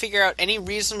can't figure out any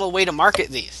reasonable way to market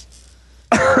these.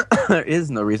 There is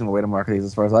no reasonable way to market these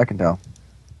as far as I can tell.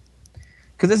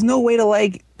 Because there's no way to,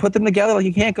 like, put them together. Like,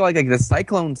 you can't go, like the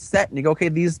Cyclone set, and you go, okay,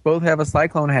 these both have a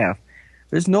Cyclone half.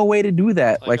 There's no way to do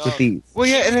that, like with these. Well,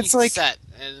 yeah, and it's like... Set,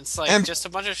 and it's like and- just a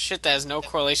bunch of shit that has no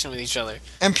correlation with each other.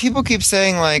 And people keep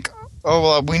saying, like, oh,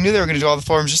 well, we knew they were going to do all the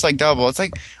forms just like Double. It's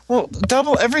like, well,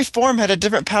 Double, every form had a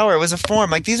different power. It was a form.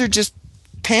 Like, these are just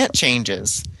pant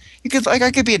changes. You could, like,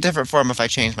 I could be a different form if I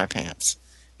changed my pants.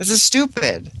 This is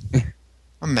stupid.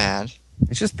 I'm mad.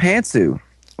 It's just pantsu.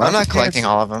 I'm not collecting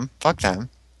all of them. Fuck them.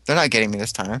 They're not getting me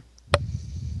this time.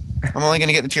 I'm only going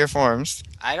to get the pure forms.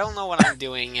 I don't know what I'm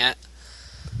doing yet.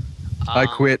 I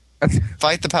quit.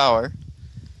 Fight the power.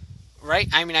 Right?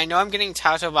 I mean, I know I'm getting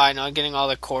Tatoba, I know I'm getting all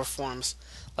the core forms.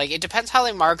 Like, it depends how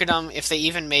they market them, if they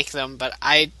even make them, but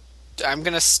I'm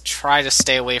gonna try to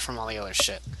stay away from all the other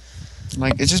shit.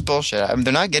 Like, it's just bullshit.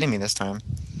 They're not getting me this time.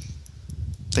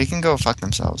 They can go fuck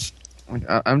themselves.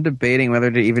 I'm debating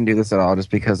whether to even do this at all just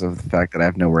because of the fact that I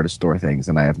have nowhere to store things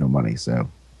and I have no money, so.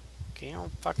 Get your own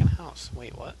fucking house.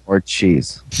 Wait, what? Or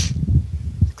cheese.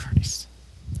 Christ.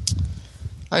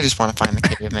 I just want to find the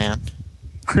cave, man.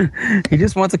 He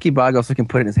just wants a Kibago so he can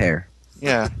put it in his hair.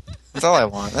 Yeah. That's all I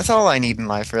want. That's all I need in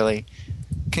life, really.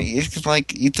 You can,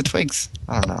 like, eat the twigs.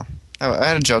 I don't know. I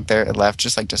had a joke there. It left,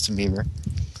 just like Justin Bieber.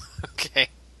 Okay.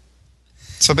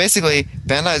 So basically,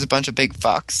 Bandai is a bunch of big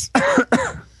fucks.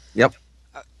 Yep.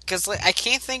 Because like, I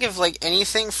can't think of like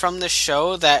anything from the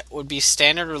show that would be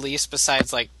standard release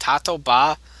besides like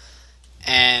Tatoba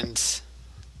and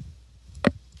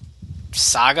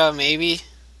Saga, maybe.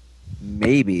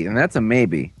 Maybe, and that's a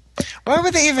maybe. Why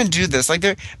would they even do this? Like,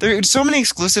 there are so many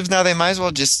exclusives now, they might as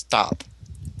well just stop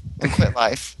and quit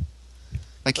life.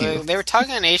 Like you. They were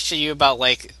talking on HGU about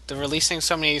like they're releasing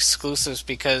so many exclusives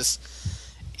because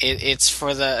it's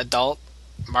for the adult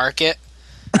market.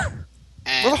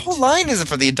 And Well, the whole line isn't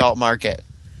for the adult market.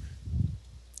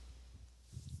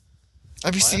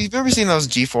 You've ever seen those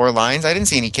G4 lines? I didn't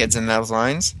see any kids in those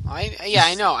lines.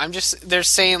 I know. I'm just they're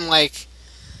saying like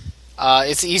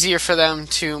it's easier for them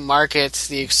to market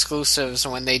the exclusives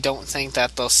when they don't think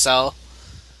that they'll sell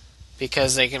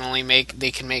because they can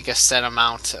make a set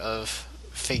amount of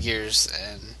figures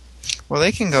and Well,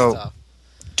 they can go stuff.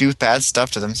 do bad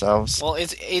stuff to themselves. Well,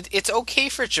 it's okay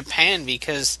for Japan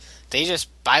because they just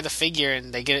buy the figure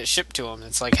and they get it shipped to them.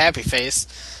 It's like Happy Face.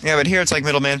 Yeah, but here it's like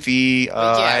middleman fee.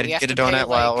 I had to get a donut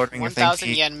while ordering a thing 1,000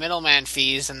 fee. yen middleman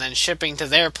fees and then shipping to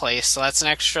their place. So that's an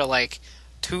extra like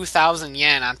 2,000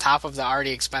 yen on top of the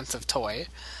already expensive toy.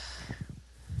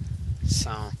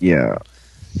 So Yeah.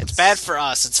 it's bad for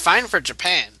us. It's fine for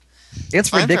Japan. It's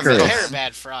Fine for ridiculous. middle. They're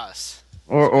bad for us.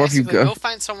 Or if you Basically, go,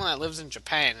 find someone that lives in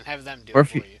Japan and have them do Or it if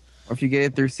for you- you. or if you get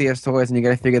it through CS Toys and you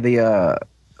got to figure the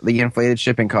inflated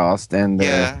shipping cost and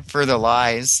Yeah, for the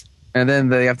lies. and then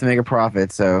they have to make a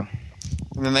profit. So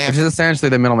And then they which have is essentially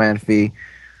the middleman fee.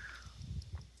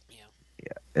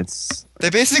 Yeah. It's they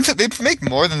make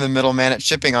more than the middleman at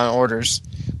shipping on orders.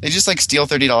 They just like steal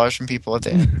 $30 from people at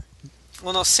the end.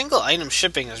 Well, no, single item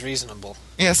shipping is reasonable.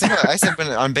 Yeah, I said when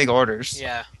on big orders.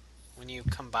 Yeah, when you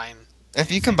combine.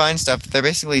 If you combine stuff, they're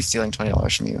basically stealing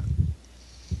 $20 from you.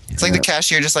 It's like Yeah. the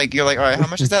cashier, just like you're like, all right, how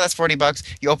much is that? That's $40.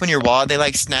 You open your wallet, they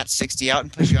like snatch 60 out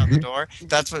and push you out the door.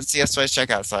 That's what CS Toys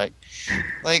checkout's like.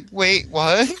 Like, wait,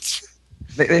 what?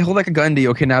 they hold like a gun to you.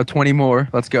 Okay, now 20 more.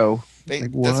 Let's go. Like,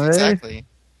 That's what? exactly.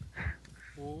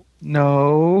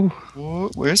 No.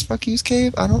 Where's Fuck You's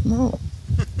cave? I don't know.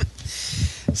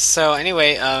 So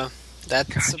anyway,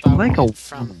 that's God, about like it a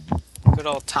from good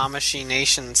old Tamashi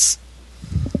Nations.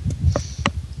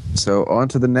 So on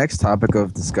to the next topic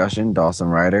of discussion, Dawson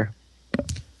Rider.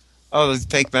 Oh, those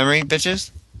fake memory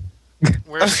bitches?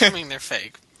 We're assuming they're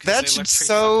fake. 'cause That they should look pretty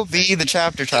so fucking be fake. the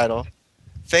chapter title.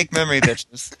 Fake memory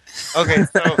bitches. Okay,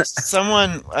 so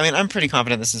someone, I mean, I'm pretty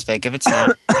confident this is fake. If it's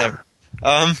not, whatever.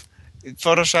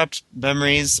 Photoshopped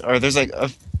memories, or there's like a,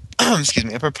 excuse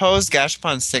me, a proposed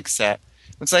Gashapon 6 set.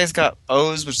 Looks like it's got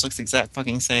O's, which looks the exact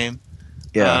fucking same.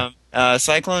 Yeah.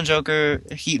 Cyclone, Joker,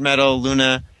 Heat Metal,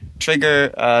 Luna,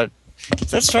 Trigger,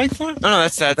 is that Strike Form? Oh, no,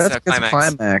 that's That's Climax.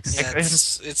 Climax. Yeah,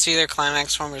 it's either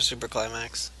Climax form or Super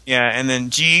Climax. Yeah, and then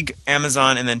Jeeg,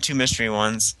 Amazon, and then 2 mystery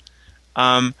ones.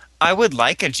 I would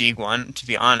like a Jeeg one, to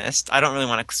be honest. I don't really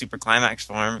want a Super Climax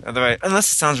form, otherwise,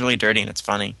 unless it sounds really dirty and it's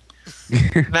funny.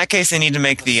 In that case, they need to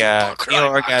make the Super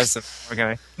Neo Climax.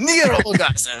 Orgasm. Neo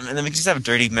Orgasm! And then we can just have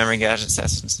dirty memory gadget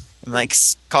sessions. And like,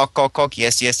 cock,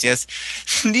 yes, yes, yes.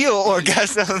 Neo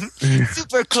Orgasm!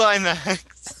 Super Climax!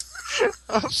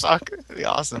 Oh, fuck. That'd be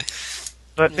awesome.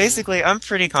 But Yeah. basically, I'm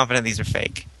pretty confident these are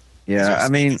fake. Yeah, I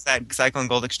mean, that Cyclone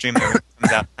Gold Extreme that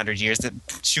comes out in 100 years that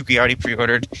Shuki already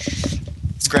pre-ordered.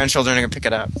 His grandchildren are gonna pick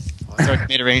it up. He's already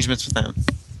made arrangements with them.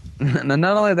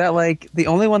 not only that, like the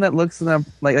only one that looks like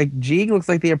Jeeg looks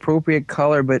like the appropriate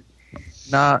color, but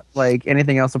not like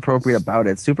anything else appropriate about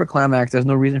it. Super Climax, there's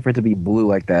no reason for it to be blue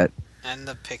like that. And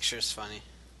the picture's funny.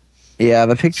 Yeah,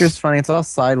 the picture's funny. It's all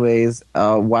sideways.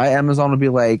 Why Amazon would be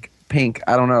like pink?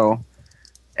 I don't know.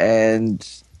 And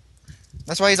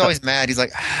That's why he's always mad. He's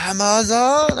like,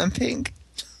 Amazon, I'm pink.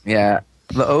 yeah,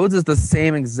 the Odes is the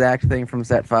same exact thing from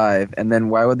Set 5. And then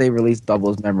why would they release double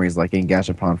as memories like in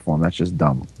Gashapon form? That's just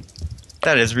dumb.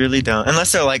 That is really dumb.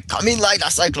 Unless they're like, Kamen Rider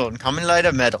Cyclone, Kamen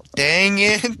Rider Metal. Dang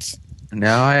it!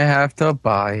 Now I have to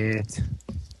buy it.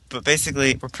 But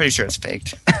basically, we're pretty sure it's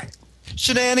faked.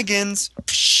 Shenanigans.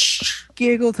 Psh.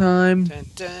 Giggle time. Dun,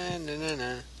 dun, dun, dun,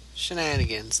 dun.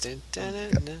 Shenanigans. Dun, dun,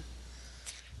 dun, dun.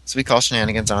 So we call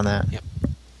shenanigans on that. Yep.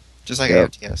 Just like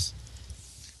Yep. AOTS.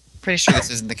 Pretty sure this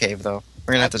isn't the cave, though.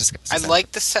 We're gonna have to discuss this. I'd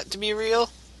like the set to be real,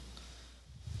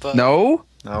 but No?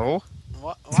 No.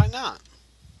 why not?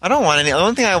 I don't want any. The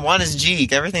only thing I want is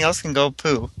Jeeg. Everything else can go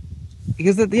poo.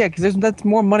 Because that's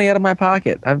more money out of my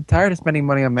pocket. I'm tired of spending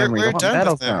money on memories. I We're want done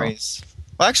medals with now. memories.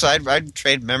 Well, actually, I'd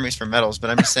trade memories for medals,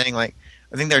 but I'm just saying, like,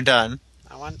 I think they're done.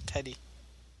 I want Teddy.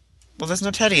 Well, there's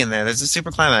no Teddy in there. There's a Super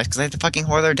Climax because they have to fucking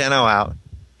whore their Deno out.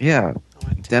 Yeah, I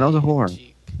want Dano's a Teddy whore. and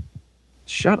Jeep.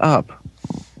 shut up.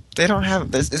 They don't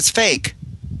have. It's fake.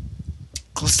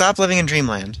 Stop living in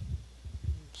Dreamland.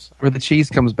 Sorry. Where the cheese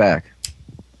comes back.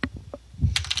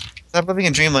 Stop living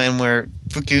in Dreamland where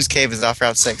Fuku's cave is off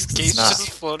Route 6. 'Cause He's it's not. just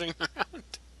floating around.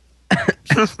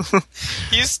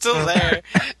 He's still there.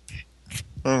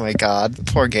 Oh my god, the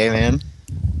poor gay man.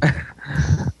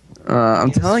 I'm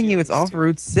Yes, telling you, it's yes. off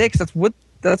Route 6.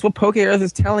 That's what Poke Earth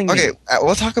is telling me. Okay,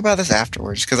 we'll talk about this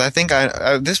afterwards because I think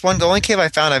this one, the only cave I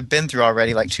found, I've been through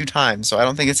already like 2 times, so I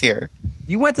don't think it's here.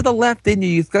 You went to the left, didn't you?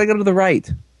 You gotta go to the right.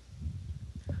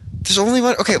 There's only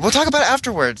one. Okay, we'll talk about it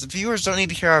afterwards. The viewers don't need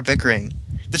to hear our bickering.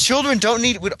 The children don't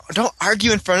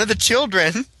argue in front of the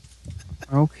children.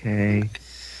 Okay.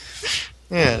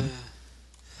 Yeah.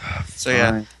 So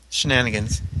yeah, Fine.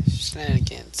 shenanigans.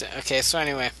 Shenanigans. Okay, so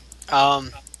anyway,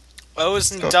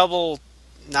 O's and Go. double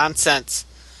nonsense.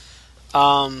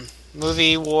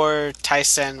 Movie War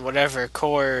Tyson whatever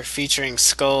core featuring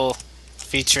Skull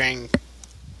featuring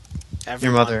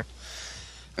everyone. Your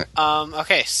mother.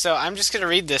 Okay, so I'm just gonna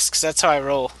read this because that's how I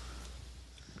roll.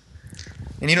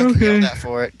 And you don't get Okay. yelled at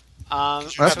for it.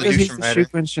 That's Have the because douche he's from the Rider.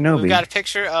 Shuko and Shinobi. We've got a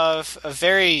picture of a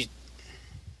very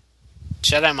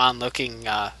Jedimon looking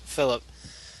Philip.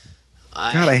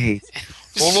 God, I hate.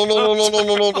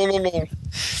 No.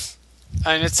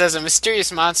 And it says a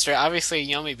mysterious monster, obviously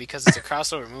Yomi because it's a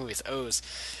crossover movie with O's,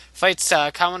 fights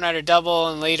Kamen Rider Double,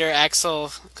 and later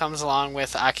Axel comes along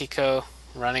with Akiko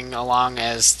running along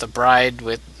as the bride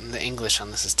with the English on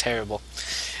this is terrible.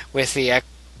 With the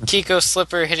Akiko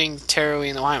slipper hitting Terui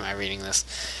in the... Why am I reading this?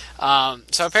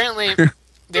 So apparently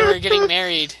they were getting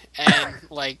married and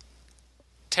like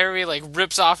Terui like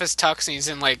rips off his tux and he's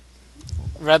in like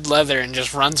red leather and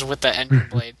just runs with the engine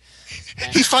blade.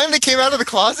 And He finally came out of the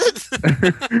closet?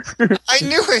 I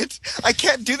knew it! I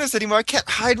can't do this anymore. I can't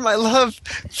hide my love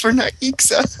for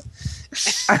Naixa.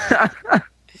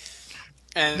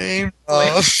 and Name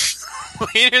Like- of...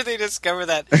 later they discover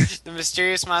that the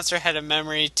mysterious monster held a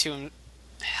memory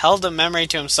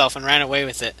to himself and ran away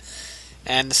with it.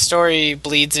 And the story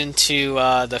bleeds into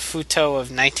the Futo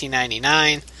of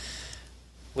 1999,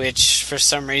 which for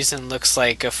some reason looks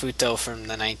like a Futo from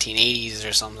the 1980s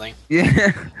or something.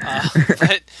 Yeah.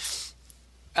 But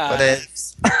But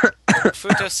it's...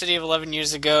 Futo City of 11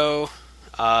 years ago,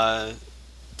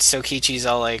 Sokichi's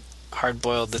all like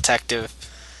hard-boiled detective.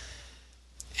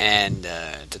 And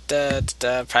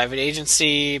private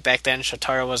agency. Back then,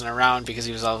 Shotaro wasn't around because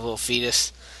he was all a little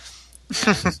fetus.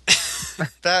 And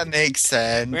That makes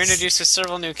sense. we're introduced to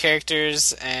several new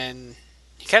characters, and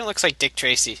he kind of looks like Dick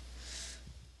Tracy.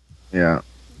 Yeah.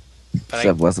 But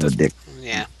Except less of a dick.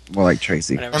 Yeah, More like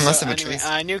Tracy. whatever. Unless So of a anyway,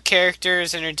 Tracy. new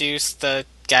characters introduced. The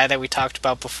guy that we talked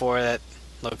about before that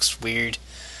looks weird.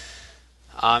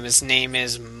 His name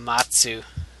is Matsu.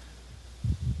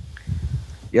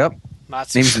 Yep.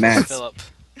 Matsu Name's Max. Philip.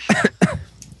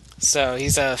 So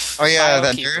he's a Oh, yeah, file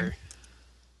that keeper. nerd?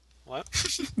 What?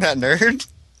 That nerd?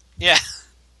 Yeah.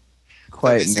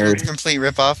 Quite It's a nerd. complete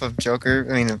ripoff of Joker,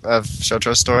 of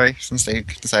Shotro's story, since they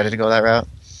decided to go that route.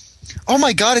 Oh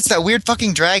my god, it's that weird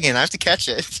fucking dragon. I have to catch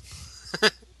it.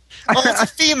 Oh, it's a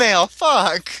female.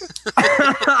 Fuck.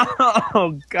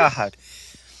 Oh, God.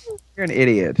 You're an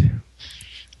idiot.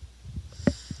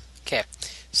 Okay. I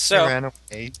So ran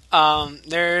away.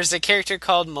 there's a character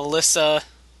called Melissa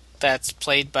that's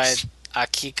played by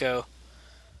Akiko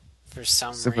for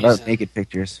some Except reason. without naked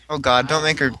pictures. Oh god, don't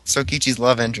make her Sokichi's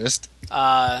love interest.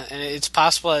 And it's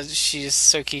possible that she's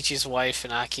Sokichi's wife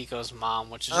and Akiko's mom,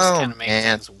 which just Oh, kind of makes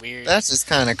man. things weird. That's just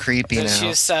kind of creepy So now.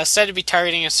 she's said to be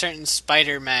targeting a certain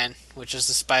Spider-Man, which is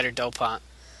the Spider Dopant.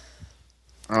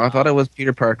 Oh, I thought it was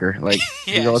Peter Parker. Like,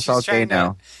 Yeah, it's all she's gay trying to-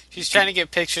 now. She's trying to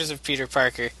get pictures of Peter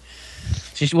Parker.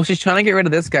 She's trying to get rid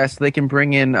of this guy so they can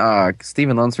bring in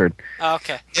Steven Lunsford. Oh,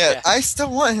 okay. Yeah, I still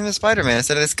want him as Spider-Man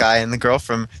instead of this guy, and the girl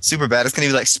from Superbad is going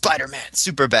to be like, Spider-Man,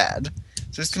 Superbad.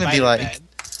 So it's going to be like Spider-Man.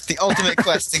 the ultimate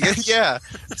quest to get, yeah.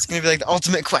 It's going to be like the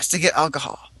ultimate quest to get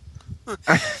alcohol.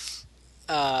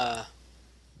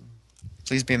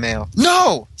 Please be male.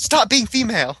 No! Stop being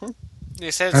female!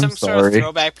 They said I'm some sort of sorry.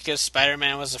 throwback because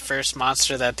Spider-Man was the first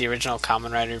monster that the original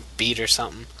Kamen Rider beat or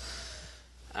something.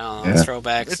 I don't know, Yeah.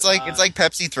 throwbacks. It's like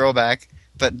Pepsi throwback,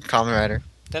 but Kamen Rider.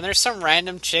 Then there's some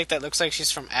random chick that looks like she's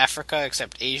from Africa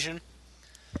except Asian.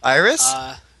 Iris?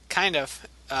 Kind of.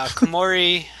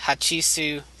 Komori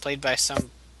Hachisu, played by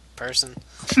some person.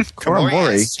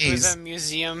 Komori? Yes, She was jeez. a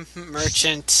museum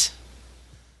merchant.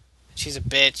 She's a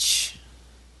bitch.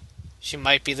 She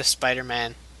might be the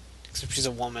Spider-Man, except she's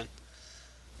a woman.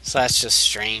 So that's just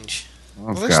strange. Oh,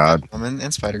 Well, there's God. Spider-Woman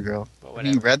and Spider-Girl. But Have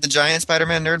whatever. you read the giant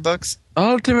Spider-Man nerd books?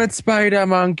 Ultimate Spider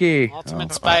Monkey. Ultimate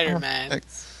Oh. Spider-Man.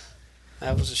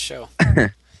 That was a show.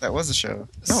 That was a show.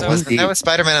 No, So- it wasn't. That was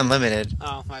Spider-Man Unlimited.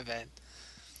 Oh, my bad.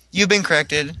 You've been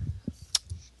corrected.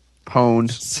 Pwned.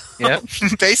 So,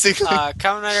 Yep. Basically.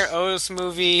 Kamen Rider O's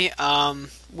movie,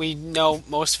 we know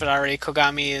most of it already.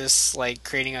 Kogami is like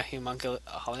creating a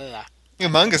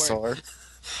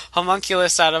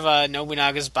homunculus out of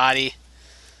Nobunaga's body.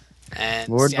 And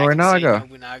Lord I can say Norinaga.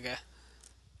 Nobunaga.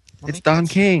 It's Don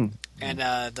King. And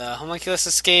the homunculus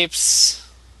escapes.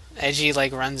 Edgy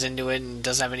like runs into it and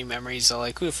doesn't have any memories. So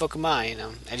like, who the fuck am I? You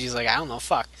know, Edgy's like, I don't know,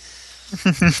 fuck.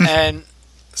 And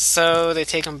so they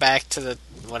take him back to the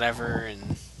whatever,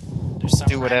 and there's some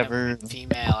Do random whatever.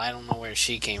 female. I don't know where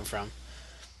she came from.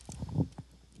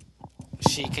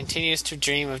 She continues to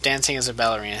dream of dancing as a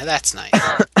ballerina. That's nice.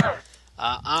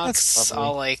 Ank's lovely.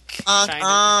 all like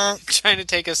Ankh. trying to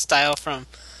take a style from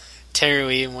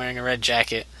Terui and wearing a red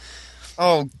jacket.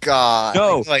 Oh God!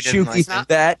 No, I didn't Shuki, like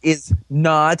that is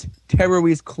not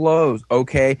Terui's clothes,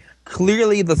 okay?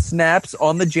 Clearly the snaps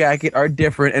on the jacket are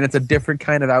different, and it's a different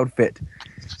kind of outfit.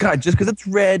 God, just because it's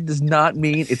red does not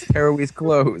mean it's Terui's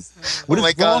clothes. What Oh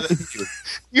is my wrong God. with you?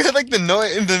 You had like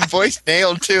the voice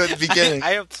nailed too at the beginning.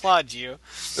 I applaud you.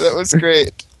 That was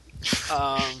great.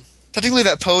 Um, Technically,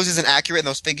 that pose isn't accurate in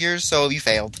those figures, so you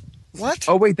failed. What?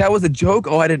 Oh wait, that was a joke.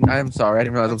 Oh, I'm sorry. I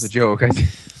didn't realize it was a joke.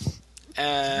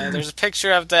 There's a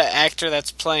picture of the actor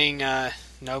that's playing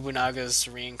Nobunaga's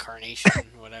reincarnation,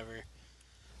 whatever.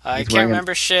 I He's can't wearing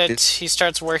remember shit. He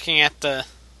starts working at the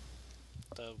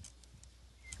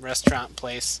restaurant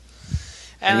place.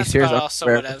 And he that's shares about also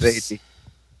underwear what with else. AG.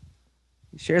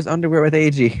 He shares underwear with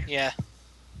AG. Yeah.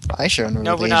 I sure know.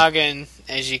 Nobunaga and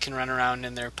Eiji can run around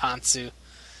in their pantsu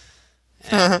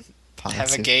and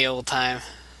have a gay old time.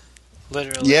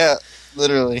 Literally. Yeah,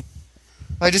 literally.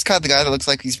 I just caught the guy that looks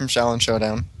like he's from Shaolin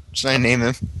Showdown. Should I name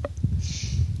him?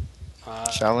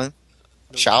 Shaolin?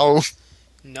 Shao.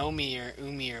 Nomi or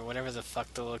Umi or whatever the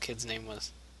fuck the little kid's name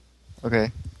was.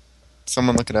 Okay.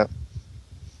 Someone look it up.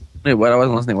 Wait, what? I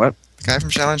wasn't listening. What? The guy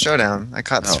from Shaolin Showdown. I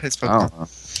caught his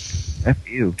Pokemon. F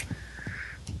you.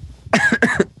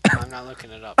 I'm not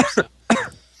looking it up. So.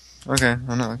 Okay,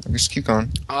 I know. Just keep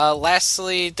going.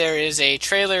 Lastly, there is a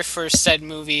trailer for said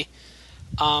movie,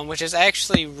 which is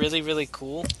actually really, really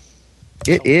cool.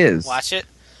 It is. Watch it.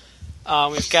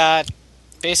 We've got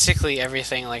basically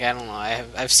everything. Like, I don't know.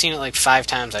 I've seen it like 5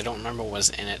 times. I don't remember what was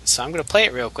in it. So I'm going to play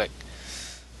it real quick.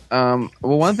 Well,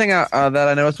 one thing that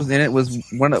I noticed was in it was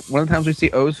one of the times we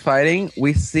see O's fighting,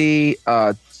 we see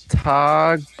Tagoriba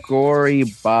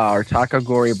or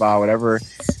Takagoriba, whatever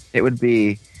it would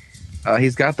be.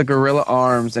 He's got the gorilla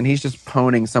arms and he's just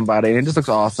poning somebody, and it just looks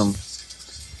awesome.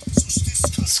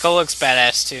 Skull looks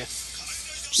badass too.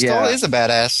 Skull is a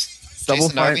badass. Double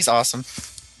Jason Darby's awesome.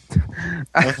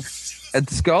 And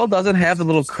Skull doesn't have the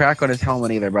little crack on his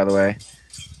helmet either, by the way.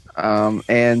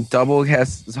 And Double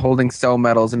is holding cell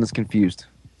medals and is confused.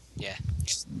 Yeah.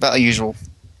 About usual.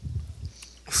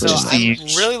 So I'm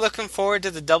really looking forward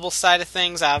to the Double side of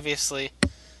things, obviously.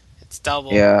 It's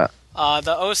Double. Yeah.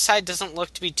 The O side doesn't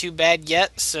look to be too bad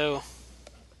yet, so...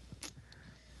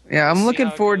 Yeah, I'm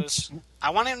looking forward... I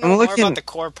want to know more about the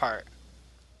core part.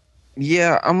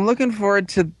 Yeah, I'm looking forward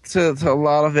to a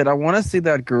lot of it. I want to see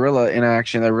that gorilla in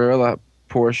action, the gorilla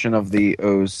portion of the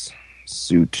O's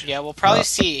suit. Yeah, we'll probably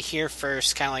see it here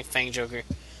first, kind of like Fang Joker.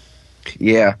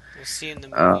 Yeah. We'll see it in the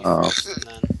movie first, and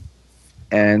then...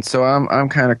 And so I'm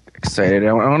kind of excited.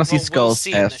 I want to see Skull's we'll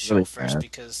see ass in the show really first bad.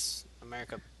 because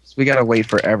America... So we gotta wait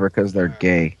forever because they're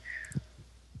gay.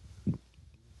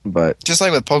 But just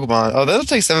like with Pokemon, that'll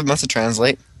take 7 months to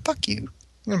translate. Fuck you.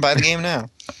 I'm gonna buy the game now.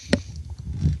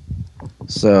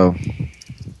 So,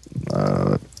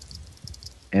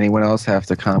 anyone else have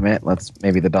to comment?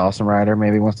 Maybe the Dawson Rider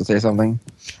maybe wants to say something.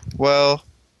 Well,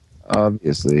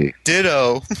 obviously,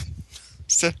 Ditto,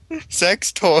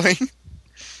 sex toy.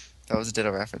 That was a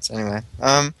Ditto reference. Anyway,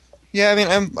 yeah, I mean,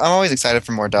 I'm always excited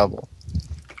for more Double,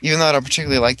 even though I don't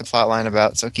particularly like the plotline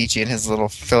about Sokichi and his little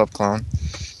Philip clone,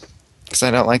 because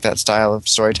I don't like that style of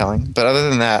storytelling. But other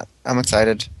than that, I'm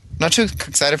excited. Not too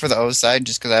excited for the O's side,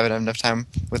 just because I haven't had enough time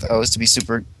with O's to be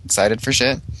super excited for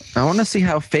shit. I want to see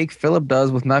how fake Philip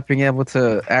does with not being able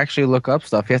to actually look up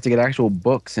stuff. He has to get actual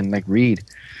books and read.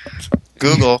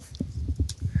 Google.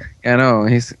 I know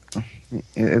it's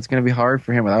going to be hard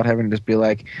for him without having to just be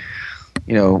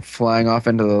flying off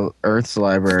into the Earth's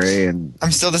library. And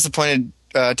I'm still disappointed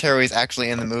Terui's actually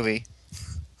in the movie.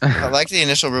 I liked the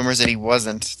initial rumors that he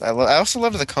wasn't. I also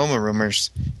loved the coma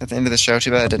rumors at the end of the show. Too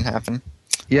bad it didn't happen.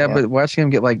 Yeah, but watching him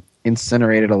get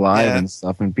incinerated alive and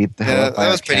stuff and beat the hell out of that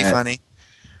was pretty funny.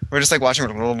 We're just watching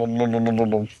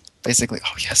basically,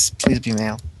 oh yes, please be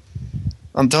male.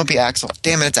 Don't be Axel.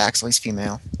 Damn it, it's Axel, he's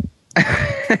female.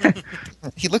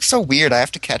 He looks so weird, I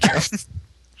have to catch him.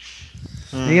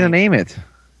 You're gonna name it.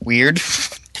 Weird.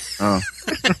 Oh.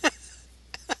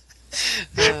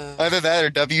 Either that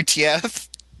or WTF.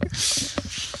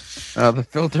 The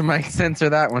filter might censor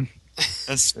that one.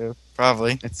 That's true.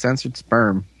 Probably. It censored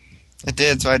sperm. It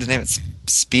did, so I had to name it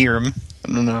Spearm.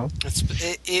 I don't know.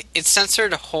 It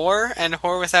censored whore and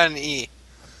whore without an E.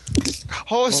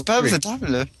 Oh, spelled with a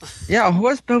double. Yeah,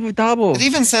 whore spelled with double. It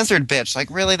even censored bitch.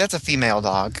 Really? That's a female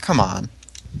dog. Come on.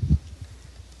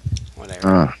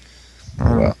 Whatever.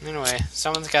 Well. Anyway,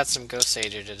 someone's got some Ghost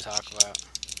Sager to talk about.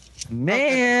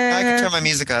 Man! I can turn my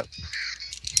music up.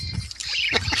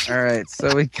 Alright,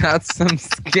 so we got some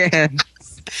scans.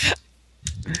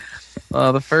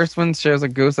 The first one shows a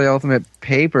Ghostly Ultimate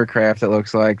paper craft, it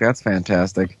looks like. That's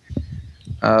fantastic.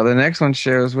 The next one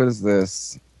shows, what is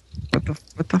this?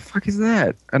 What the fuck is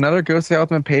that? Another Ghostly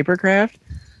Ultimate paper craft?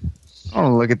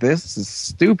 Oh, look at this. This is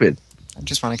stupid. I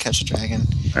just want to catch a dragon.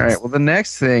 Alright, well, the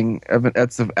next thing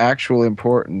that's of actual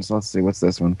importance. Let's see, what's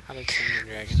this one? How to train your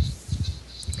dragon.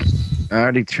 I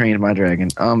already trained my dragon.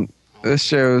 This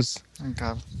shows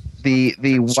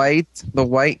the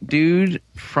white dude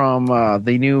from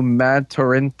the new Mad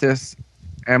Torrentis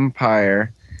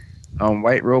Empire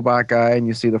white robot guy, and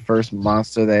you see the first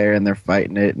monster there, and they're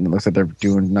fighting it, and it looks like they're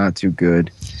doing not too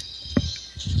good.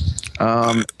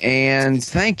 And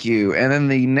thank you. And then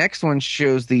the next one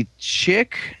shows the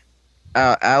chick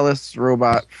Alice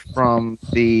robot from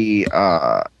the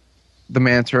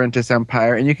Manturentus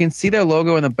Empire, and you can see their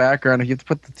logo in the background. If you have to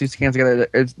put the two scans together,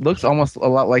 it looks almost a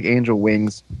lot like Angel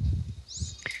Wings.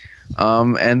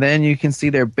 And then you can see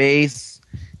their base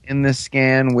in this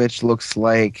scan, which looks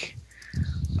like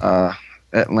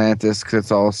Atlantis, because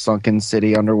it's all sunken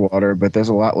city underwater, but there's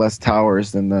a lot less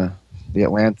towers than the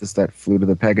Atlantis that flew to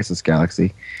the Pegasus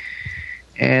Galaxy.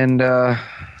 And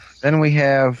then we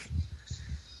have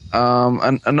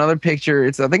another picture.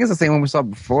 I think it's the same one we saw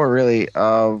before, really,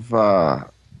 of the...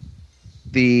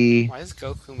 Why is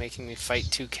Goku making me fight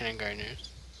two kindergartners?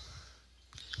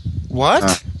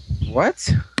 What? What?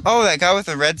 Oh, that guy with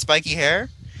the red spiky hair?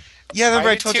 Yeah, remember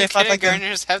I told you I fought like them.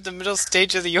 Kindergartners have the middle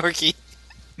stage of the Yorkie.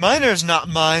 Miners, not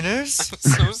minors. I'm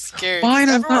so scared.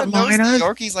 Miners, not Everyone knows miners. the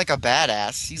Yorkie's like a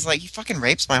badass. He's like, he fucking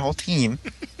rapes my whole team.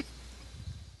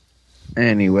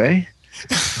 Anyway.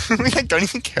 We like, don't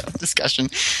even care about discussion.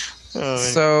 Oh,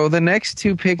 So the next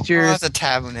two pictures that's a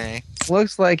tabune.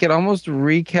 looks like it almost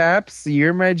recaps the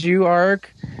Year My Jew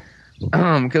arc,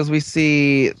 because we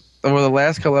see over the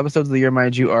last couple episodes of the Year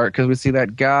My Jew arc, because we see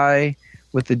that guy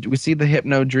we see the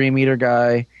Hypno Dream Eater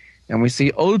guy, and we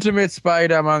see Ultimate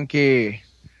Spider Monkey,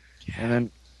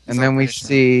 and then we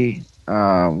see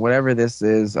whatever this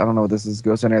is. I don't know what this is.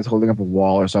 Ghost Rider is holding up a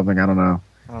wall or something. I don't know.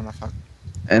 I don't know. Fuck.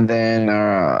 And then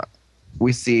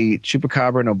we see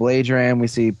Chupacabra and Obladram. We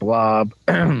see Blob.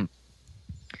 And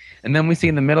then we see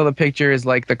in the middle of the picture is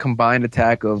like the combined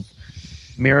attack of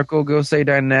Miracle Gosei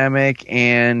Dynamic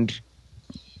and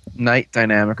Night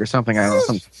Dynamic or something. I don't know,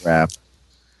 some crap.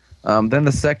 Then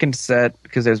the second set,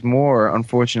 because there's more,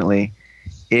 unfortunately,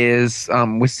 is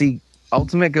we see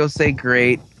Ultimate Gosei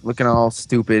Great looking all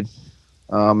stupid.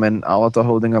 And Alata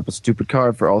holding up a stupid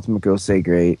card for Ultimate Gosei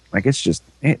Great. Like, it's just...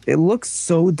 It looks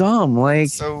so dumb. Like...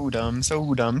 So dumb.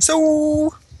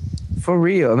 For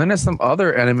real. And then there's some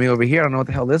other enemy over here. I don't know what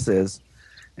the hell this is.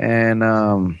 And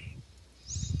then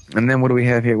what do we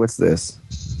have here? What's this?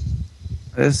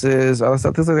 This is... this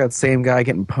is like that same guy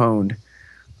getting pwned.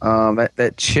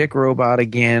 That chick robot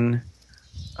again.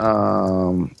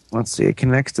 Let's see. It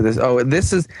connects to this. Oh,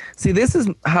 this is... See, this is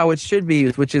how it should be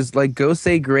used, which is like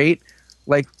Gosei Great,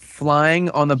 like flying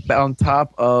on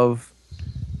top of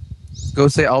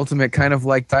Gosei Ultimate, kind of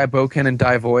like Daiboken and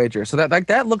Dai Voyager. So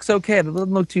that looks okay. That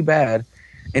doesn't look too bad.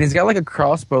 And he's got like a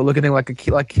crossbow looking like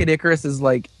Kid Icarus is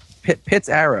like Pitt's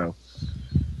arrow,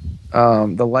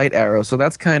 the light arrow. So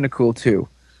that's kind of cool too.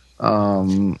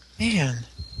 Man,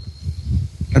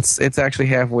 it's actually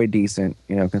halfway decent,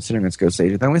 considering it's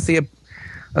Gosei. Then we see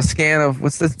a scan of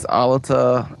what's this? It's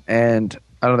Alata, and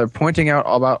I don't know. They're pointing out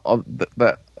about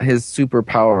his super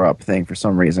power up thing for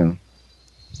some reason,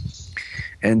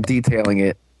 and detailing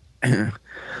it.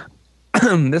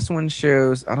 This one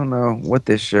shows, I don't know what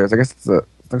this shows. I guess it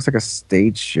looks like a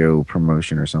stage show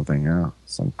promotion or something. Oh,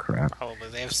 some crap. Probably.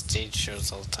 They have stage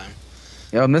shows all the time.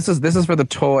 Yeah, and this is for the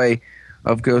toy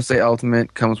of Gosei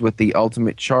Ultimate. Comes with the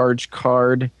Ultimate Charge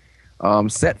card.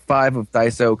 Set 5 of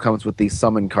Daiso comes with the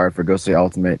Summon card for Gosei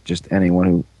Ultimate. Just anyone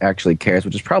who actually cares,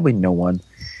 which is probably no one.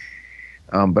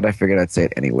 But I figured I'd say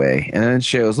it anyway. And then it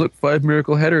shows, look, 5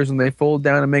 miracle headers and they fold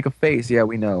down and make a face. Yeah,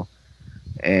 we know.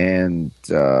 And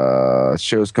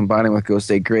shows combining with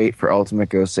Gosei Great for Ultimate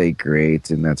Gosei Great,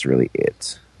 and that's really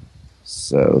it.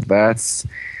 So that's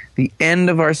the end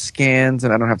of our scans,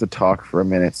 and I don't have to talk for a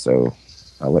minute, so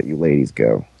I'll let you ladies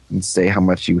go and say how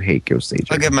much you hate Gosei.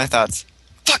 I'll give my thoughts.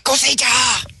 Fuck Gosei!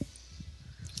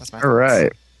 That's my All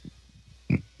right.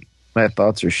 My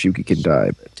thoughts are Shuki can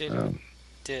die, but...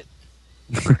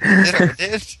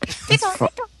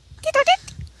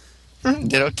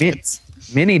 Ditto kids.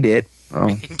 Mini dit.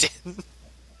 Oh.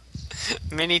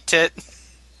 Mini tit.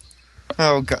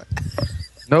 Oh, God.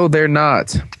 No, they're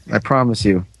not. I promise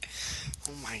you.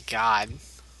 Oh my God.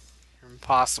 You're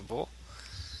impossible.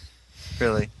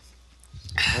 Really?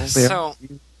 So,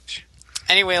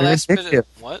 anyway, They're last bit addictive.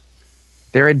 of... What?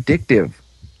 They're addictive.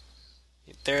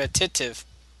 They're attentive.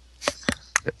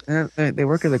 They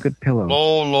work as a good pillow.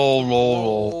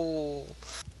 Oh.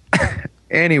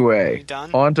 Anyway, You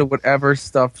done? on to whatever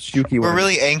stuff Shuki We're wants.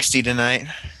 really angsty tonight.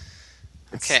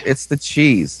 Okay. It's the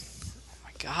cheese. Oh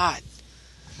my God.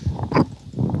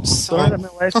 Sorry that So,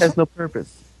 my life has no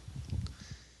purpose.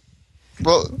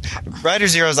 Well, Rider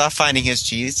Zero's off finding his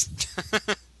cheese.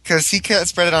 Because he can't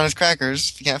spread it on his crackers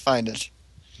if he can't find it.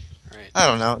 right. I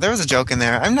don't know. There was a joke in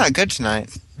there. I'm not good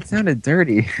tonight. It sounded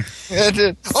dirty. Yeah, it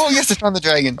did. Oh, yes, I found the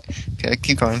dragon. Okay,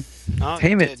 keep going. No,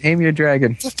 Tame you it. did. Tame your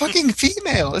dragon. It's a fucking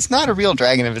female. It's not a real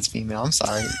dragon if it's female. I'm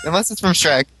sorry. Unless it's from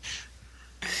Shrek.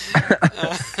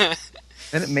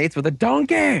 Then it mates with a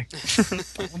donkey. In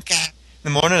the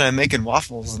morning, I'm making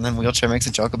waffles, and then Wheelchair makes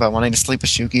a joke about wanting to sleep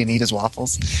with Shuki and eat his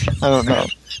waffles. I don't know.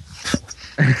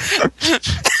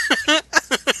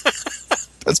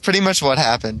 That's pretty much what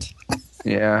happened.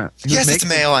 Yeah. He was Yes, it's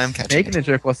male. I am catching making it. a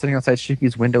joke while sitting outside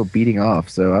Shuki's window beating off,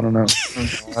 so I don't know. Oh,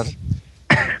 God.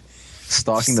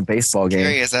 Stalking the baseball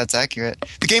Scary game. as that's accurate.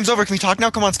 The game's over. Can we talk now?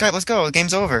 Come on, Skype. Let's go. The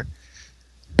game's over.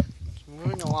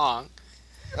 Moving along.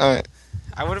 All right.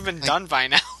 I would have been done by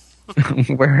now.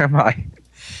 Where am I?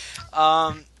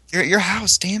 Your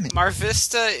house. Damn it. Mar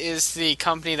Vista is the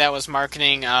company that was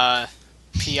marketing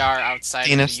PR outside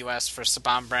of the U.S. for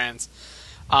Saban brands.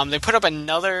 They put up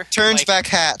another Turns back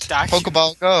hat. document-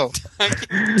 Pokeball Go.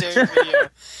 documentary video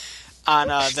on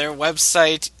their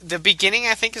website. The beginning,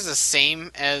 I think, is the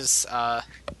same as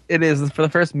It is for the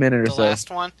first minute or the so. last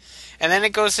one, and then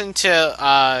it goes into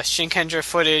Shinkendra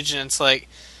footage, and it's like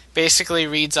basically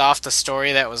reads off the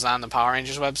story that was on the Power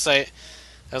Rangers website.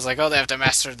 It was like, oh, they have to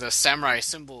master the samurai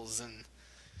symbols and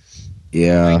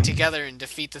Yeah. fight together and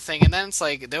defeat the thing, and then it's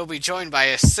like they'll be joined by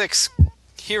a sixth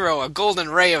hero, a golden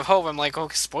ray of hope. I'm like, oh,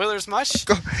 spoilers much?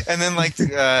 And then, like,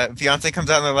 Beyonce comes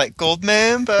out and they're like, Gold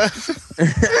Mamba.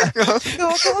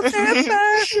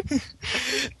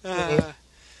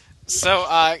 So,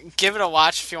 give it a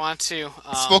watch if you want to.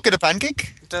 Smoking a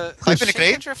pancake? The Clip in a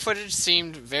crate? Shinkendra footage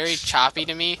seemed very choppy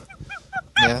to me.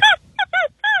 Yeah.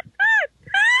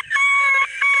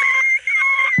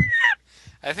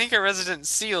 I think a resident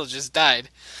seal just died.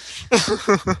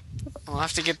 I'll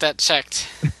have to get that checked.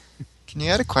 Can you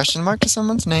add a question mark to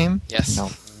someone's name? Yes. No.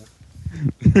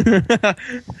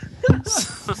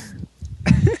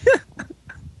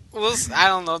 Well, I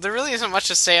don't know. There really isn't much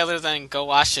to say other than go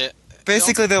watch it.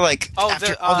 Basically, they're like, Oh,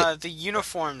 after all the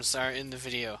uniforms are in the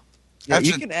video. Yeah, you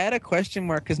After- can add a question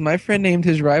mark because my friend named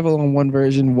his rival on one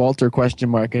version Walter question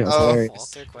mark and it was Oh. hilarious.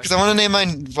 Walter because I want to name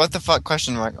mine what the fuck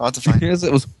question mark. I'll have to find it. Yes,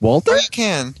 it was Walter. Oh, you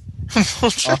can.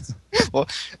 Awesome. Well,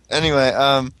 anyway, so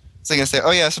I'm gonna say, oh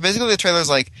yeah, so basically the trailer's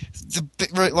like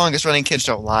the longest running Kids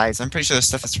Don't Lies. I'm pretty sure there's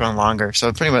stuff that's run longer.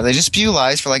 So pretty much they just spew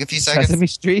lies for like a few seconds. Sesame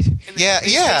Street. And Yeah, they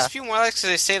yeah. spew more like, so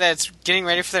they say that it's getting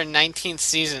ready for their 19th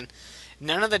season.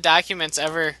 None of the documents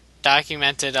ever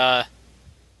documented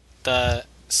the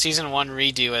season 1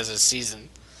 redo as a season.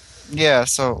 Yeah,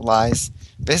 so lies.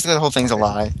 Basically, the whole thing's a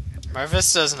lie. Mar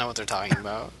Vista doesn't know what they're talking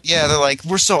about. Yeah, they're like,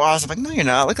 we're so awesome. Like, no, you're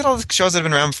not. Look at all the shows that have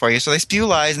been around before you. So they spew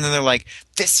lies, and then they're like,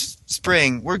 this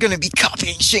spring, we're going to be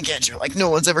copying Shinkendra like no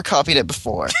one's ever copied it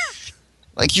before.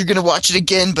 Like, you're going to watch it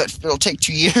again, but it'll take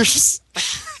 2 years.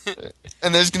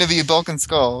 And there's going to be a Bulk and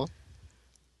Skull.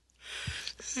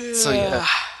 So, yeah.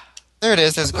 There it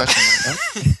is. There's a question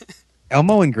mark.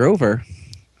 Elmo and Grover.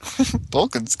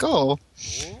 Bulk and Skull?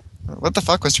 What the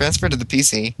fuck was transferred to the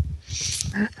PC?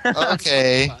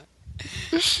 Okay.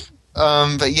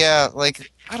 But yeah,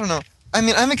 like, I don't know. I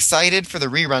mean, I'm excited for the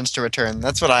reruns to return.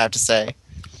 That's what I have to say.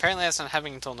 Apparently that's not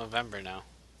happening until November now.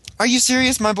 Are you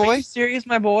serious, my Are boy? you serious,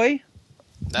 my boy?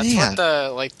 That's Man.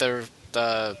 what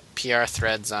the PR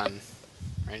threads on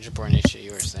Ranger Born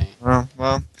HU were saying.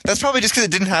 Well, that's probably just because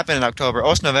it didn't happen in October.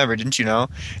 Oh, it's November, didn't you know?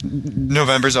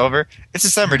 November's over. It's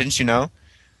December, didn't you know?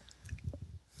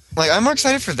 Like, I'm more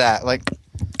excited for that. Like,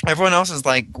 everyone else is,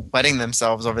 like, wetting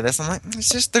themselves over this. I'm like,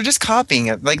 they're just copying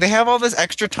it. Like, they have all this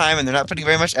extra time and they're not putting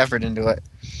very much effort into it.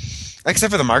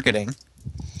 Except for the marketing.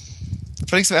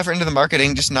 Putting some effort into the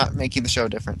marketing, just not making the show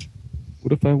different.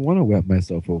 What if I want to wet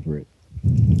myself over it?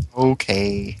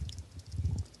 Okay.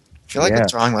 I feel like Yeah.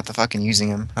 withdrawing what the fuck and using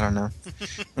him. I don't know.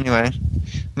 Anyway.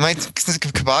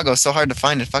 Cabago's so hard to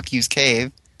find in Fuck You's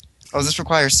Cave. Oh, does this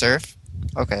require surf?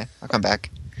 Okay, I'll come back.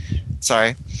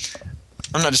 Sorry.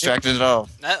 I'm not distracted at all.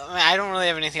 I don't really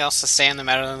have anything else to say on them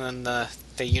other than the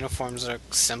uniforms are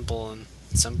simple.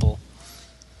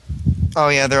 Oh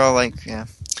yeah, they're all like, yeah.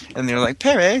 And they're like,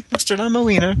 Perry, Mr.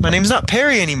 Lamowina. My name's not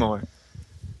Perry anymore.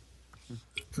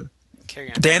 Carry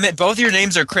on. Damn it, both your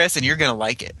names are Chris and you're gonna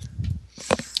like it.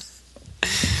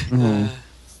 Mhm.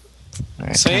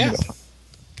 Alright, So, time to yeah. go.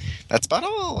 That's about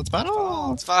all. That's about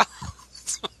all. It's fine.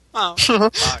 Oh,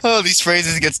 fuck. Oh, these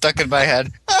phrases get stuck in my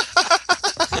head.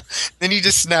 Then you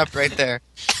just snapped right there.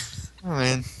 Oh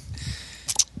man.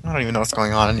 I don't even know what's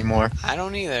going on anymore. I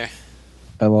don't either.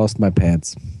 I lost my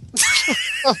pants.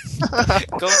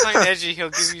 Go find Edgy, he'll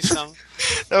give you some.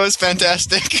 That was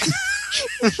fantastic.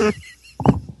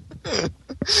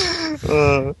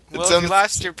 Well, if you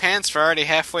lost your pants, we're already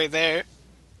halfway there.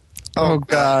 Oh,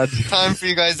 God. Time for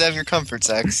you guys to have your comfort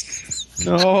sex.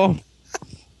 No.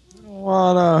 I don't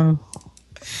wanna.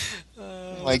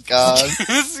 Oh my god.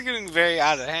 This is getting very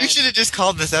out of hand. We should have just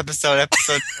called this episode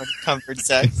 20 Comfort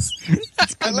Sex.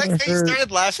 I like how you started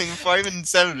laughing before I even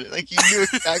said it. Like, you knew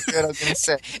exactly what I was going to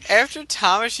say. After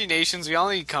Tamashii we all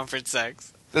need comfort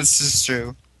sex. This is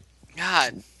true.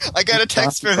 God. I got a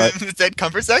text from him that said,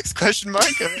 "Comfort sex?" ? I'm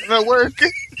at work.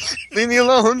 Leave me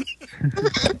alone.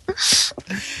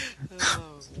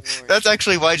 Oh, That's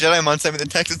actually why Jedimon sent me the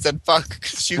text that said, "Fuck."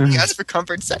 He asked for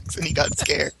comfort sex and he got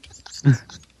scared.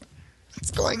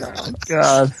 What's going on?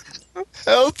 God.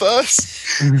 Help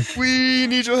us. We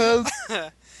need your help.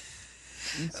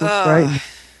 So frightening.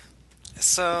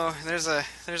 So there's a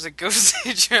Ghost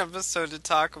Nature episode to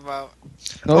talk about.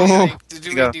 Oh. Did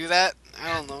we do that?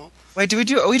 I don't know. Wait, we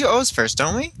do O's first,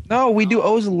 don't we? No, we do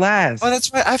O's last. Oh,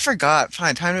 that's right. I forgot.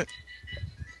 Fine, time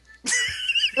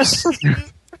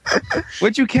to...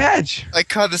 What'd you catch? I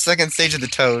caught the second stage of the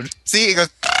toad. See, it goes...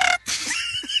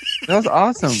 That was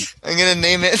awesome. I'm gonna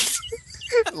name it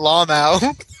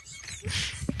Lawmau.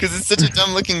 Because it's such a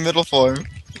dumb-looking middle form.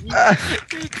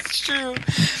 It's true.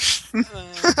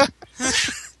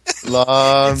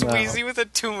 Lawmau. It's Wheezy with a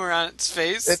tumor on its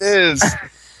face. It is.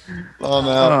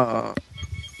 Lawmau.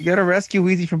 You gotta rescue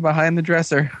Wheezy from behind the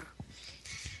dresser.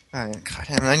 God,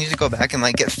 I need to go back and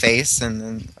get face, and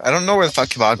then I don't know where the fuck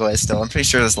Kibago is still. I'm pretty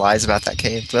sure there's lies about that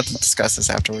cave. We'll have to discuss this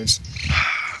afterwards.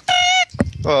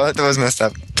 Oh, that was messed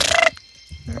up.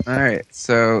 Alright,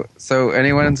 so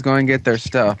anyone's going to get their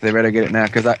stuff, they better get it now,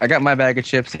 because I got my bag of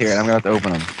chips here, and I'm going to have to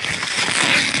open them.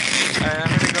 Alright,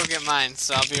 I'm gonna go get mine,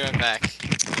 so I'll be right back.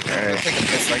 Alright, take a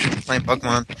piss like playing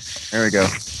Pokemon. There we go.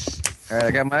 Alright,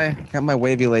 I got my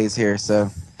wavy lays here, so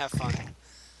Have fun.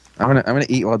 I'm gonna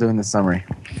eat while doing the summary.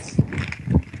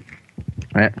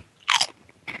 Alright.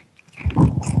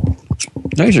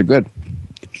 Those are good.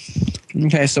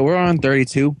 Okay, so we're on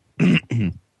 32.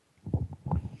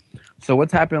 So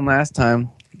what's happened last time,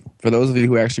 for those of you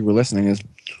who actually were listening, is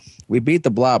we beat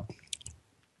the blob.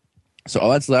 So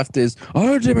all that's left is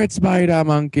Ultimate Spider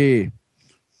Monkey.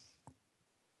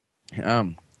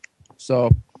 We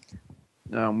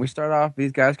start off,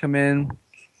 these guys come in,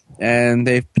 and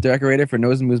they've decorated for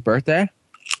Nozomu's birthday.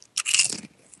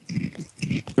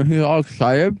 And he's all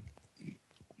excited.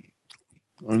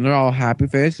 And they're all happy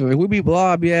faced. Like, we beat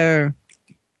Blob, yeah.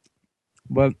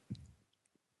 But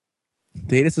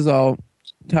Datus is all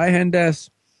Ty-Hendes.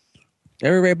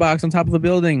 Every raid box on top of the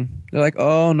building. They're like,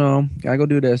 oh no, gotta go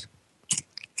do this.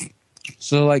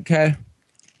 So okay,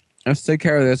 let's take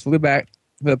care of this. We'll be back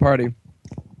for the party. And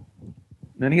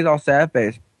then he's all sad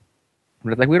faced.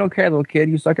 But it's like, we don't care, little kid,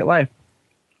 you suck at life.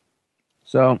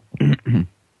 So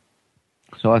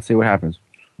let's see what happens.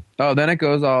 Oh, then it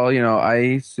goes all,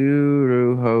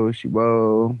 Aisuru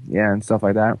Hoshiwo, yeah, and stuff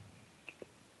like that.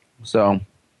 So,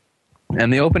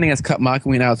 and the opening has cut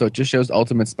Makuin out, so it just shows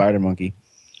Ultimate Spider Monkey.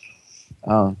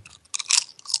 Let's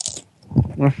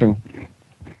see.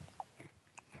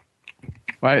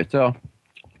 Right, so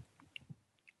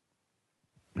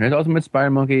here's Ultimate Spider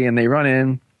Monkey, and they run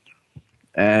in,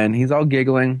 and he's all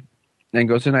giggling, and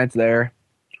Ghost Knight's there,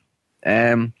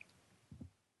 and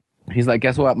he's like,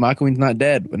 guess what? Makuin's not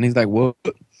dead. And he's like, what?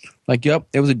 Like, yep,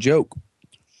 it was a joke.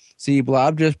 See,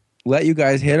 Blob just let you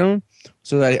guys hit him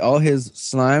so that all his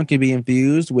slime can be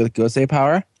infused with Gosei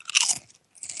power.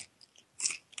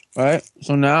 Right?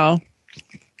 So now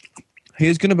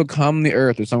he's going to become the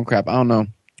Earth or some crap. I don't know.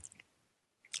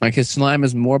 Like, his slime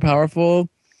is more powerful,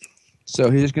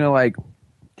 so he's going to,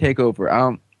 take over.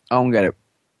 I don't get it.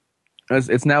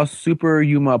 It's now Super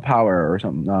Yuma power or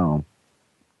something. No.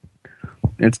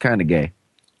 It's kind of gay.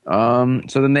 So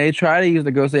then they try to use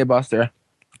the Gosei Buster.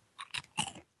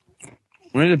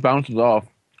 And it just bounces off.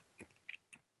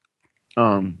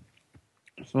 So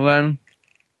then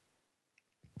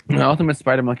the Ultimate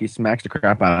Spider Monkey smacks the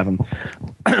crap out of him.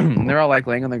 They're all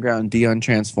laying on the ground, Dion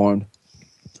transformed.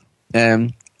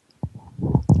 And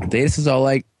Datus is all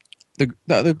like,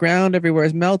 the ground everywhere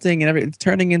is melting and it's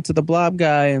turning into the blob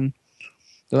guy. And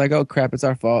they're like, oh crap, it's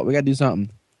our fault. We gotta do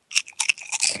something.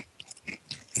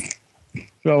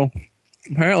 So,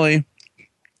 apparently,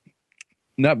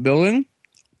 that building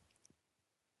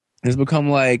has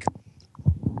become like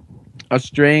a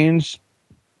strange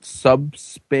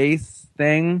subspace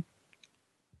thing.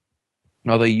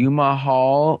 Now, the Yuma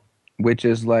Hall, which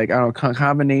is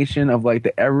combination of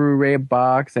the Eru Raid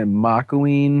box and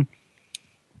Makuin.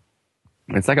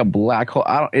 It's like a black hole.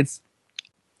 It's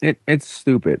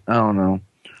stupid. I don't know.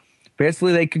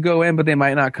 Basically, they could go in, but they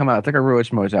might not come out. It's like a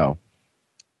Ruich Motel.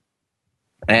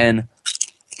 And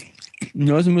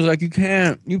Nozomu's like, you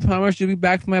can't. You promised you'll be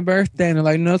back for my birthday. And they're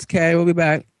like, no, it's okay. We'll be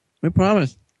back. We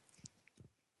promise.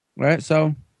 Right?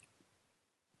 So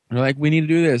they're like, we need to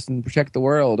do this and protect the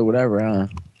world or whatever. I don't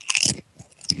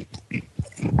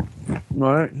know.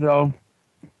 All right, so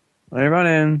they run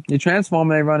in, they transform,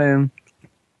 they run in.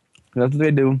 That's what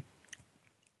they do.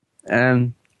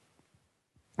 And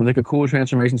like a cool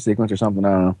transformation sequence or something, I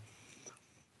don't know.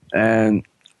 And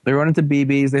they run into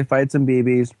BBs, they fight some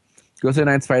BBs. Ghostface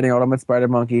Knight's fighting Ultimate Spider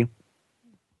Monkey.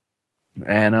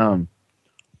 And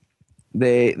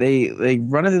they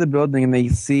run into the building and they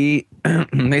see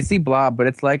they see Blob, but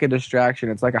it's like a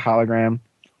distraction. It's like a hologram.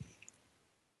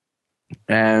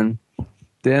 And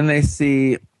then they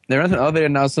run to an elevator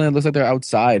and now suddenly it looks like they're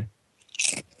outside.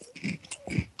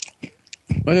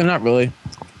 But they're not really.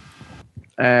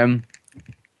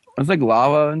 It's like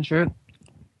lava and shit.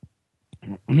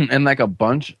 And like a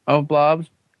bunch of blobs.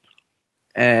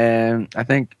 And I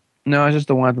think, no, it's just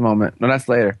the one at the moment. No, that's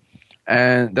later.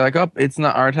 And they're like, oh, it's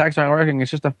not, our attacks aren't working.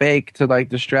 It's just a fake to like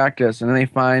distract us. And then they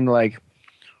find like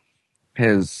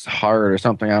his heart or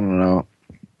something. I don't know.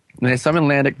 And they summon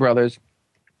Landic brothers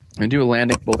and do a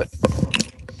Landic bullet.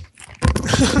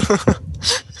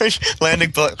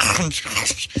 Landing bullet.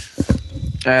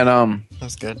 And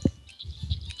That's good.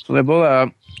 so they blow up.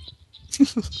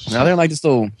 Now they're in like this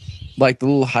little, like the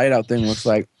little hideout thing looks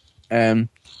like. And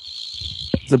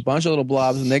it's a bunch of little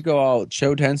blobs and they go all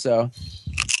Cho Tenso.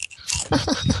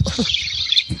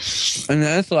 And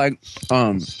then it's like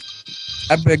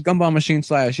epic gumball machine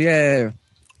slash, yeah.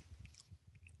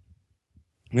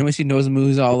 And then we see Nozomu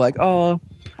who's all like, oh,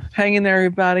 hang in there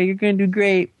everybody, you're gonna do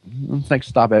great. It's like,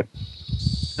 stop it.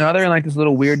 Now they're in like this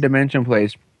little weird dimension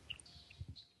place.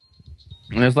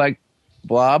 And there's like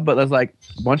blob, but there's like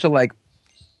a bunch of like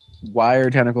wire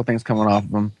tentacle things coming off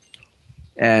of them.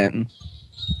 And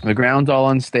the ground's all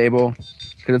unstable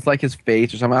because it's like his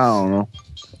face or something, I don't know.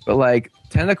 But like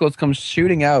tentacles come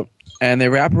shooting out and they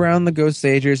wrap around the Ghost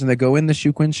Sagers and they go in the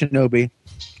Shuquin Shinobi.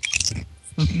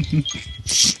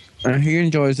 And he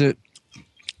enjoys it.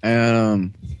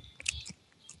 And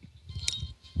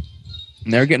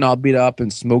they're getting all beat up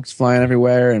and smoke's flying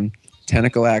everywhere and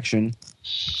tentacle action.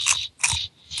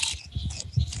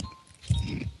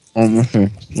 Okay.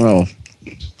 Well.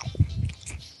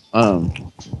 And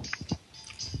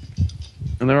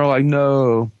they're all like,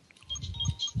 no.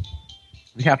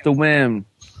 We have to win.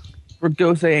 We're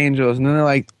Ghost Angels. And then they're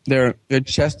like, their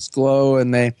chests glow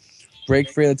and they break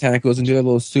free of the tentacles and do a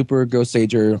little super Ghost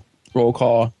Sager roll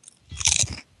call.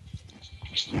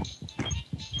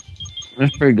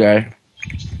 That's pretty good.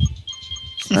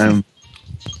 The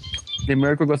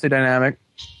Miracle Ghost Dynamic.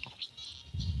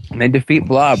 And they defeat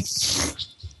Blob.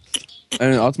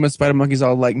 And Ultimate Spider Monkey's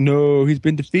all like, no, he's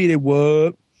been defeated,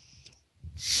 what?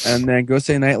 And then Ghost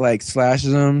Knight like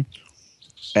slashes him.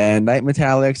 And Night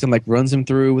Metallics and like runs him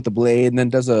through with the blade and then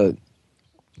does a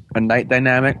Night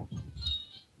Dynamic.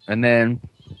 And then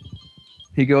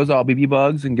he goes all BB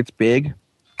bugs and gets big.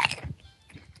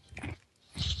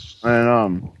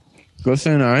 And Ghost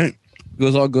Knight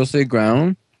goes all Ghost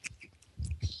ground.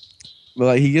 But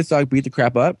like he gets like beat the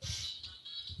crap up.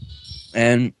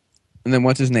 And then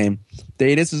what's his name?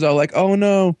 Datus is all like, oh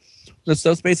no, the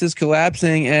subspace is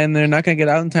collapsing and they're not going to get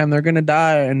out in time. They're going to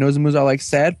die. And Nozomu's all like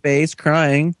sad face,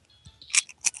 crying.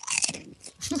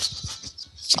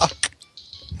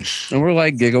 And we're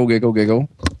like, giggle, giggle, giggle.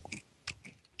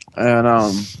 And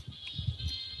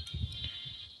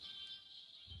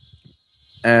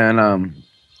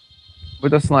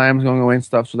with the slimes going away and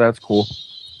stuff, so that's cool.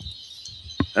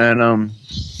 And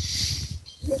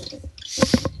let's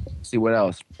see what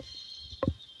else.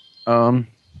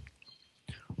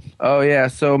 Oh yeah,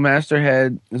 so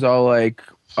Masterhead is all like,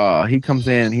 he comes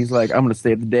in and he's like, I'm gonna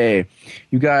save the day.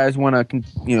 You guys want to,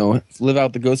 live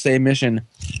out the Ghost Save mission?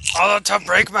 Oh, to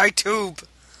break my tube.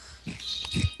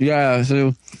 Yeah,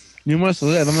 so you must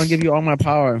live. I'm gonna give you all my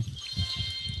power.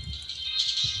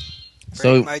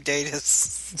 Break my Datus.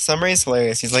 Summary's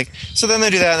hilarious. He's like, so then they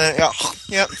do that, and then, oh,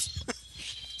 yep.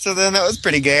 So then that was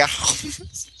pretty gay.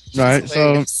 Right,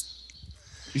 so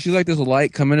you see like this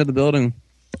light come into the building, and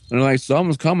they're like,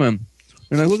 someone's coming.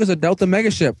 And like, look, it's a Delta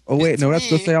Mega ship. Oh wait, no, that's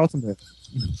Ghost Ultimate.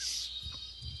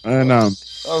 And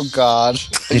oh god,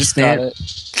 I just got it.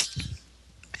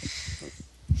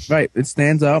 Right, it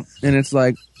stands up and it's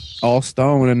like all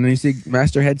stone, and then you see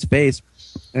Masterhead's face,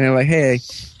 and they're like, hey,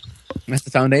 that's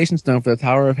the foundation stone for the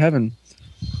Tower of Heaven.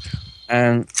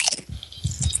 And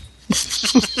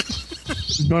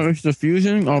it's the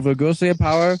fusion of the Ghost Save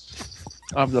power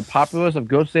of the populace of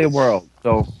Ghost Save world.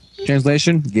 So,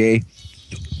 translation, gay.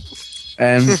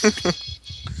 And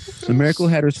the Miracle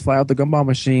Headers fly out the gumball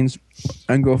machines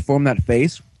and go form that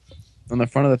face on the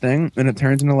front of the thing, and it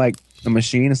turns into like a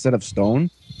machine instead of stone.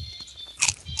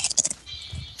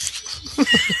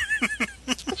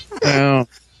 And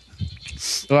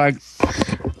they're like,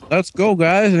 let's go,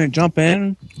 guys. And they jump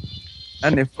in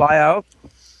and they fly out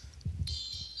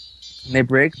and they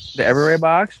break the Everray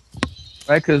box,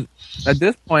 right? Because at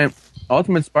this point,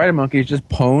 Ultimate Spider Monkey is just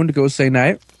pwned Ghost Say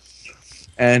Night.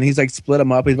 And he's like split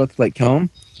him up. He's about to like kill him,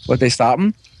 but they stop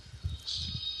him.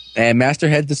 And Master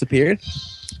Head disappeared,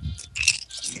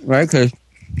 right? Because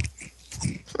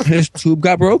his tube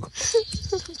got broke.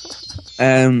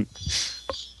 And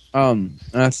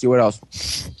let's see what else.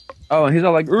 Oh, and he's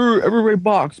all like, everybody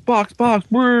box.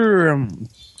 Brr.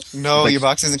 No, Like- your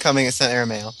box isn't coming. It's sent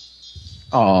airmail.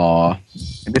 Aw.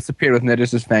 It disappeared with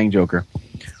Nedris' Fang Joker.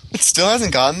 It still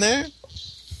hasn't gotten there?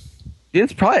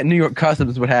 It's probably at New York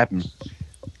Customs is what happened.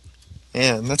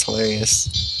 Man, that's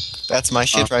hilarious. That's my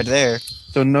shit right there.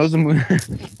 So Nosem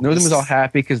was all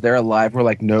happy because they're alive. We're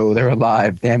like, no, they're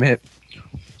alive. Damn it.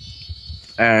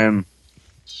 And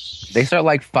they start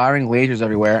like firing lasers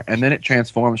everywhere. And then it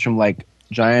transforms from like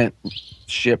giant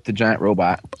ship to giant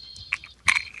robot.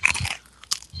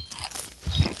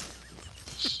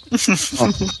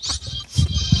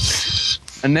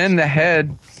 And then the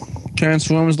head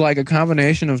transforms like a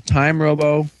combination of Time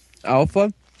Robo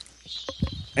Alpha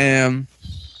and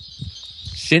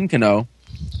Shinkano,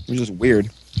 which is weird.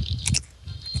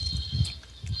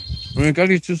 I mean, got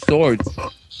these two swords,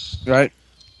 right?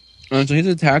 And so he's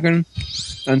attacking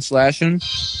and slashing,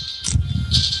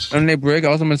 and they break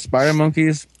Ultimate Spider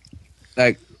Monkey's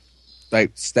like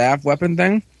staff weapon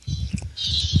thing.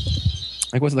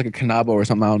 Like what's it, like a Kanabo or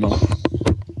something? I don't know.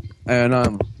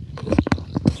 And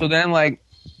so then like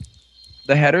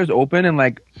the headers open and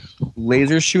like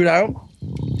lasers shoot out.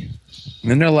 And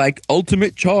then they're like,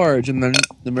 ultimate charge. And then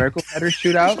the miracle headers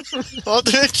shoot out.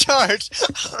 Ultimate charge.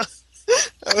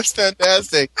 That was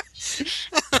fantastic.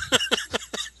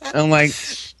 And like,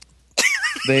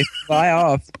 they fly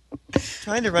off.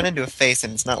 Trying to run into a face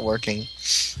and it's not working.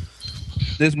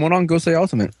 There's one on Gosei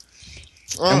Ultimate.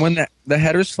 Oh, And when the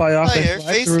headers fly off, Fire, they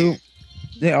fly face through here.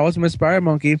 the Ultimate Spider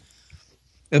Monkey.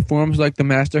 It forms like the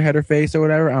master header face or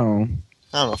whatever. I don't know.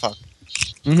 I don't know, fuck.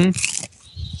 Mm-hmm.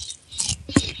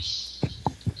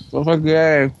 Looks like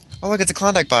yay. Oh, look, it's a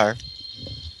Klondike bar.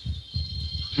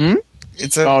 Hmm?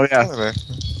 It's a Oh, yeah. Oliver.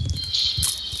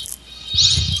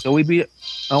 So we beat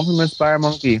Ultimate Spider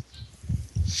Monkey.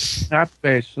 Happy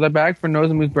face. So they're back for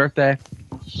Nozomu's birthday.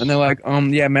 And they're like,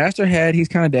 yeah, Master Head, he's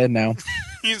kind of dead now.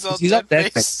 He's all He's dead up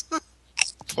dead face.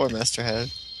 Poor Master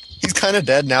Head. He's kind of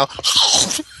dead now.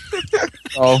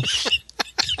 So,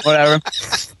 whatever.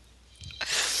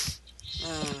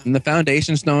 And the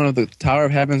foundation stone of the Tower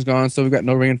of Heaven's gone, so we've got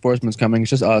no reinforcements coming. It's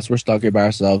just us. We're stuck here by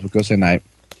ourselves. We'll go say night.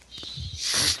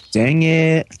 Dang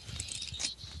it.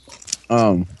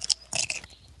 So,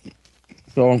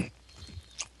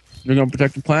 they're going to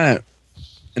protect the planet.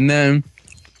 And then,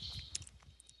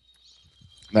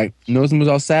 like, Nozen was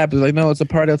all sad, but like, no, it's a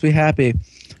party, let's be happy.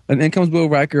 And then comes Will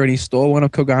Riker, and he stole one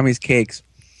of Kogami's cakes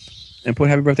and put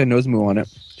Happy Birthday Nozomu on it.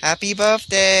 Happy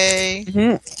birthday.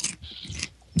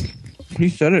 He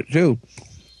said it too.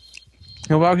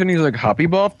 He walks in, he's like, "Happy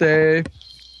birthday!"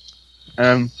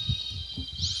 Like,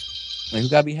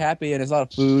 he's gotta be happy, and there's a lot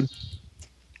of food.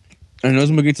 And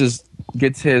Nozomu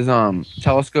gets his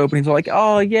telescope, and he's all like,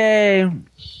 "Oh yay,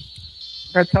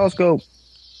 got a telescope!"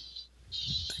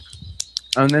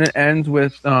 And then it ends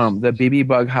with the BB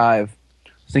bug hive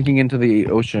sinking into the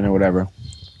ocean or whatever.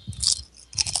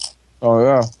 Oh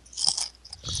yeah.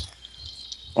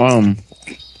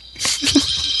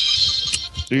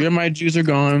 So your my Jews are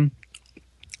gone.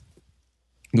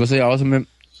 Go say Ultimate.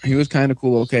 He was kind of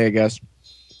cool. Okay, I guess.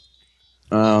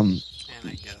 And I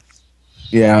guess.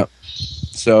 Yeah.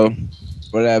 So,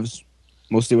 whatevs.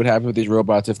 We'll see what happens with these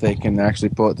robots if they can actually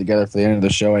pull it together for the end of the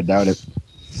show. I doubt it.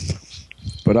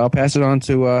 But I'll pass it on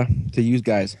to you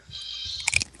guys.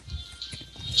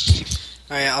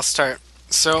 Oh yeah, I'll start.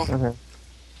 So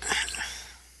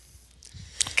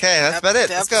Okay, that's about it.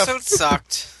 The Let's go. episode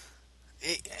sucked.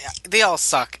 They all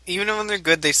suck. Even when they're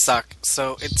good, they suck.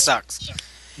 So it sucks.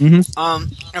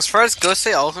 Mm-hmm. As far as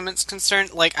Gosei Ultimate's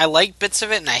concerned, like, I like bits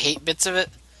of it and I hate bits of it.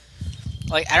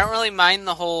 Like, I don't really mind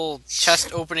the whole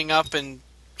chest opening up and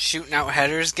shooting out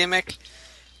headers gimmick,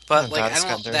 but Oh, like, God, I it's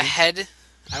don't. got The dirty. head,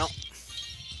 I don't.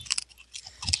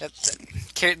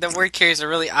 The word carries a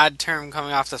really odd term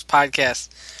coming off this podcast,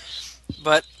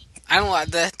 but I don't like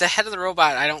the head of the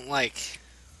robot. I don't like.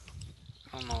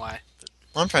 I don't know why.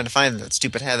 Well, I'm trying to find that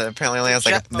stupid head that apparently only has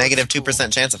like Jet a negative mode's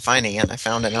 2% chance of finding it. And I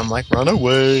found it and I'm like, run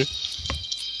away.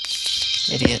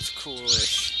 Idiot. It's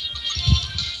coolish.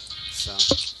 So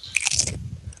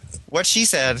What she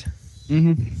said.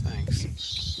 Mm-hmm. thanks.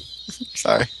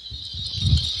 Sorry.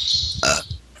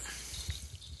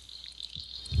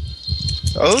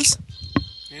 O's?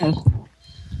 Yeah.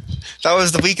 That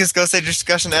was the weakest Ghost Age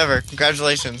discussion ever.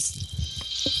 Congratulations.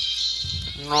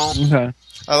 No. Okay.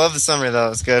 I love the summary though. It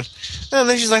was good. And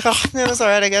then she's like, "Oh, man, it's all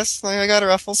right. I guess. Like, I got a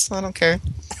Ruffles. I don't care."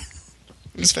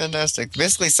 It's fantastic.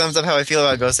 Basically sums up how I feel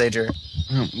about Ghost Ager.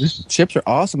 These chips are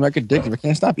awesome. They're addictive. I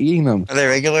can't stop eating them. Are they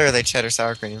regular or are they cheddar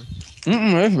sour cream?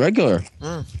 They're regular.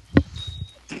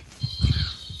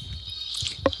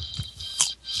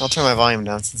 I'll turn my volume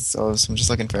down since it's O's. I'm just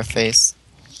looking for a face.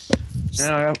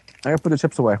 Yeah, I gotta put the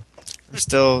chips away. I'm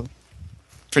still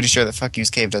pretty sure that Fuck You's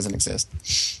Cave doesn't exist.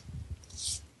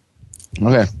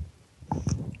 Okay.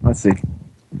 Let's see.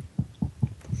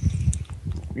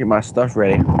 Get my stuff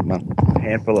ready. My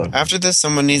handful of. After this,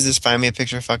 someone needs to find me a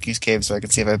picture of Fuck You's Cave so I can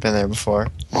see if I've been there before.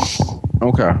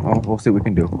 Okay. We'll see what we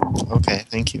can do. Okay,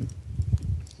 thank you.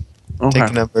 Okay. Take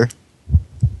a number.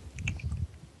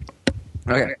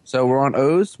 Okay. So we're on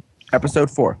O's, episode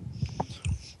 4.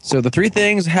 So the 3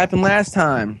 things that happened last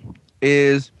time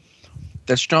is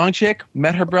that strong chick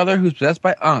met her brother who's possessed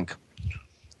by Ankh.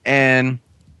 And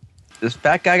this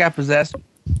fat guy got possessed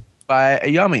by a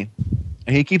yummy.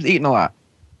 And he keeps eating a lot.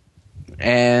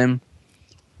 And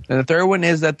then the third one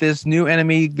is that this new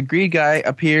enemy, the greed guy,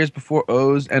 appears before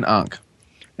Oz and Ankh.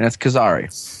 And it's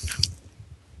Kazari.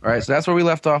 Alright, so that's where we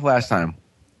left off last time.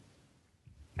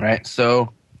 Alright,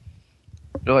 so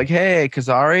they're like, hey,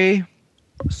 Kazari,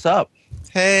 what's up?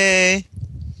 Hey.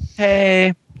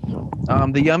 The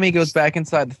yummy goes back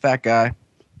inside the fat guy.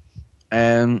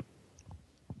 And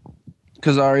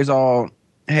Kazari's all,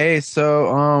 hey,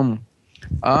 so,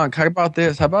 how about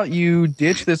this? How about you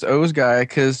ditch this Oz guy?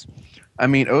 Because, I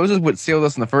mean, Oz is what sealed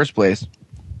us in the first place.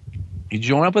 You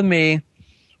join up with me.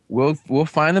 We'll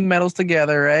find the medals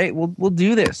together, right? We'll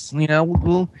do this. You know,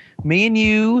 we'll me and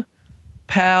you,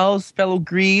 pals, fellow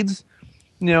greeds.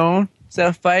 You know, instead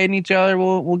of fighting each other,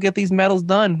 we'll get these medals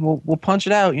done. We'll punch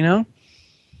it out. You know.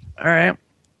 All right.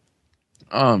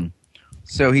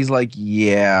 So he's like,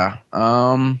 yeah.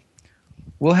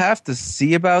 We'll have to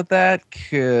see about that,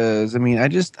 because, I mean, I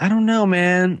don't know,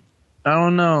 man. I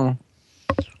don't know.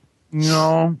 You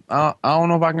know, I don't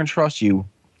know if I can trust you.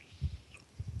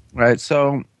 Right,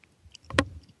 so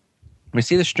we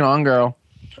see the strong girl,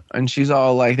 and she's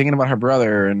all, like, thinking about her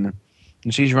brother, and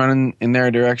she's running in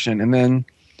their direction. And then,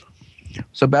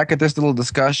 so back at this little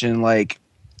discussion, like,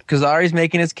 Kazari's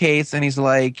making his case, and he's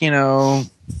like, you know,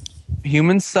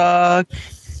 humans suck.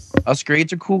 Us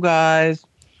greats are cool guys.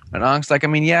 And Ankh's like, I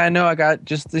mean, yeah, I know, I got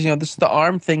just, you know, this is the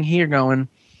arm thing here going,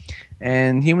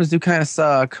 and humans do kind of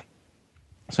suck,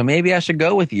 so maybe I should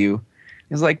go with you.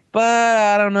 He's like, but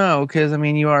I don't know, because, I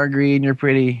mean, you are greed, and you're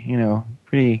pretty, you know,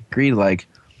 pretty greed-like.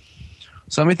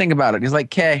 So let me think about it. He's like,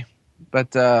 okay,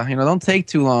 but, you know, don't take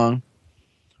too long,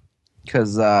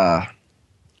 because, I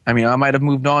mean, I might have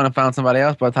moved on and found somebody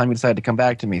else by the time you decide to come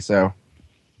back to me, so,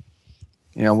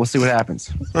 you know, we'll see what happens.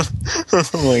 Oh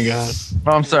my god.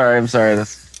 Oh, I'm sorry.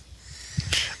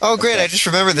 Oh great, I just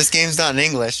remembered this game's not in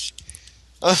English.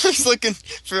 I was looking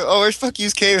for, where's Fuck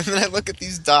You's Cave? And then I look at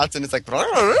these dots and it's like,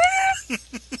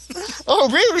 oh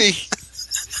really?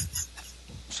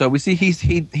 So we see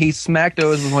he smacked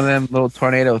Oz with one of them little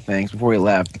tornado things before he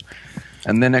left.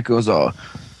 And then it goes on.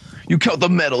 You count the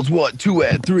medals, 1, 2,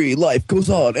 and 3. Life goes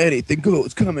on, anything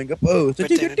goes, coming up Oz. That's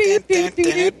the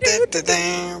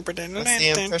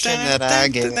impression that I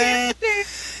get.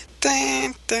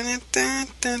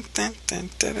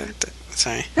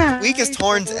 Sorry. Weakest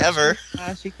horns ever.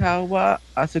 Ashikawa,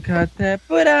 Asukate,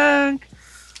 Budank.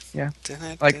 Yeah.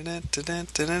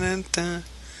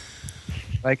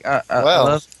 Like, I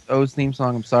love O's theme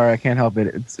song. I'm sorry, I can't help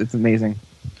it. It's amazing.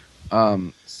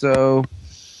 So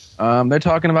they're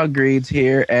talking about greeds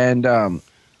here, and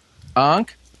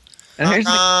Ankh. And here's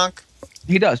Ankh.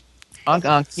 He does.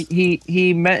 Ankh.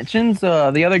 He mentions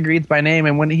the other greeds by name,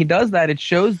 and when he does that, it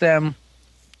shows them,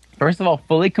 first of all,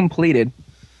 fully completed,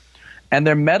 and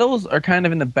their medals are kind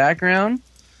of in the background,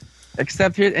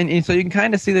 except here, and so you can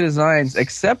kind of see the designs,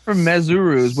 except for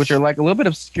Mezuru's, which are like a little bit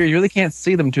obscure. You really can't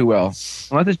see them too well,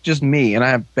 unless it's just me and I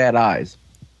have bad eyes.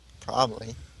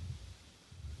 Probably.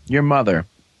 Your mother.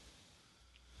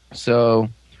 So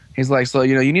he's like, so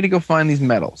you know, you need to go find these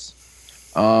medals.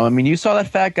 I mean, you saw that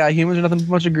fat guy. Humans are nothing but a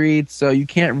bunch of greed, so you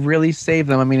can't really save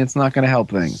them. I mean, it's not going to help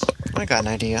things. I got an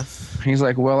idea. He's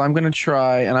like, well, I'm going to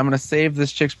try, and I'm going to save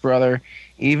this chick's brother,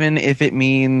 even if it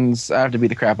means I have to beat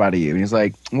the crap out of you. And he's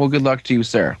like, well, good luck to you,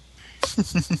 sir. And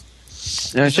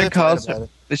the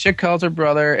chick calls her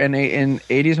brother, and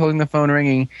 80's holding the phone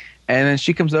ringing, and then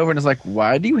she comes over and is like,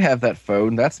 why do you have that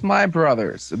phone? That's my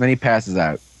brother's. And then he passes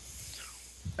out.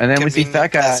 And then we see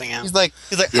fat guy. He's like,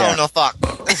 Yeah. oh no, fuck.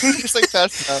 He's like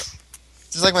passing out.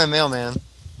 Just like my mailman.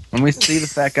 And we see the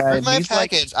fat guy, Where's and my he's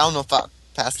like, package? I don't know if I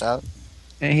passed out.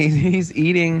 and he's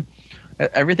eating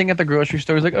everything at the grocery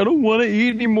store. He's like, I don't want to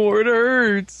eat anymore. It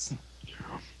hurts.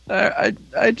 I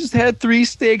just had 3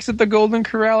 steaks at the Golden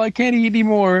Corral. I can't eat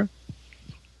anymore.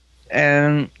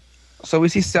 And so we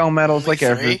see cell metals like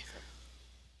every.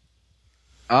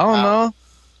 I don't know.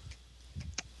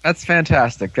 That's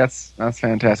fantastic. That's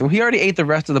fantastic. Well, he already ate the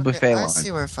rest of the buffet I line.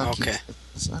 see where fuck Okay.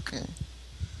 is. Okay.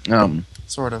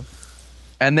 Sort of.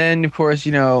 And then of course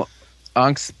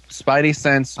Ank's Spidey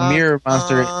sense mirror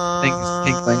monster thing is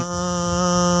tinkling.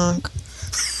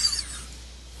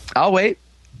 I'll wait.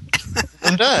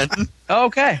 I'm done.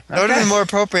 Okay. That would have been more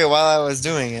appropriate while I was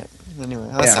doing it. Anyway,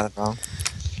 that Yeah. sounded wrong.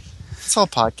 This whole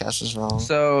podcast is wrong.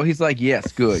 So he's like,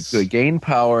 yes, good. Gain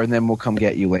power, and then we'll come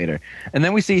get you later. And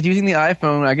then we see he's using the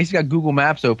iPhone. I guess he's got Google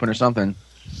Maps open or something.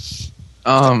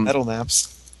 Metal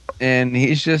maps. And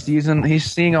he's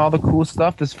seeing all the cool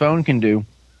stuff this phone can do.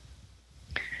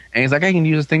 And he's like, I can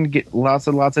use this thing to get lots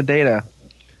of data.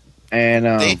 And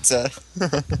Data.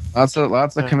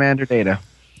 lots of commander data.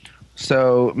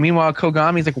 So meanwhile,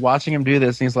 Kogami's like watching him do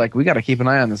this, and he's like, we got to keep an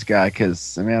eye on this guy,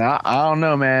 because I don't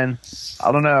know, man.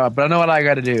 I don't know, but I know what I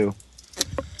got to do.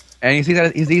 And you see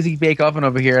that his easy bake oven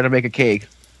over here to make a cake.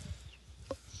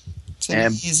 It's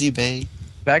an easy bake.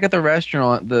 Back at the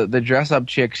restaurant, the dress up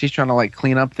chick, she's trying to like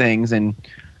clean up things, and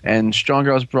Strong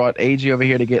Girl's brought AG over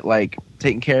here to get like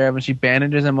taken care of, and she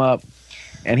bandages him up,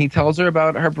 and he tells her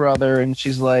about her brother, and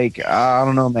she's like, I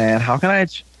don't know, man. How can I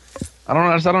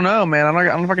don't know, man. I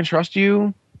don't know if I can trust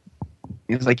you.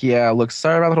 He's like, yeah, look,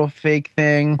 sorry about the whole fake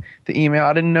thing, the email.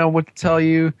 I didn't know what to tell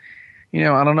you. I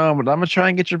don't know, but I'm gonna try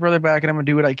and get your brother back, and I'm gonna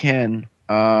do what I can.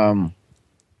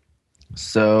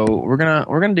 So we're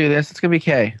gonna do this. It's gonna be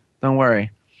okay. Don't worry.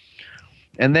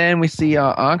 And then we see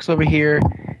Ank's over here,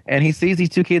 and he sees these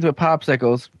 2 kids with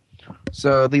popsicles.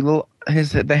 So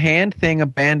the hand thing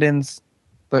abandons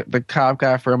the cop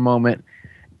guy for a moment,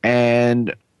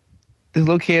 and these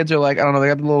little kids are like, I don't know, they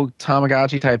got the little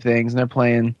Tamagotchi type things, and they're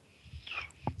playing.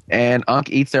 And Ankh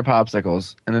eats their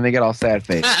popsicles, and then they get all sad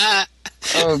face.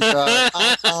 Oh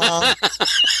god.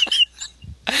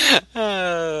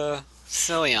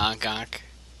 Silly Ankh.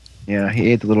 Yeah,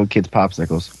 he ate the little kids'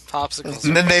 popsicles. Popsicles.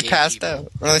 And then they gay passed people.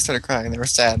 out. Or they started crying. They were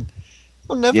sad.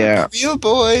 We'll never Yeah. be you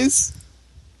boys.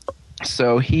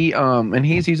 So he and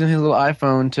he's using his little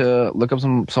iPhone to look up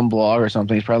some blog or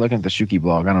something. He's probably looking at the Shuki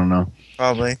blog. I don't know.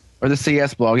 Probably. Or the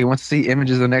CS blog. He wants to see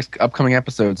images of the next upcoming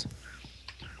episodes.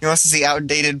 He wants to see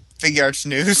outdated Figure Arts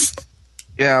news.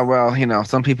 Yeah, well,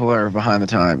 some people are behind the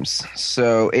times.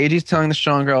 So AG's telling the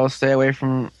Strong Girl to stay away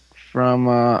from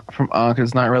Ankh.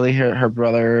 It's not really her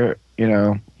brother,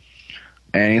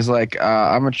 And he's like,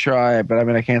 I'm gonna try, but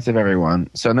I can't save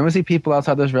everyone. So then we see people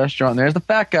outside this restaurant, and there's the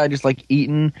fat guy just like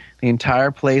eating the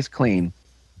entire place clean.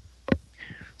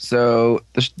 So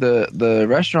the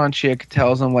restaurant chick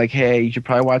tells him like, hey, you should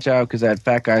probably watch out because that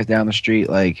fat guy's down the street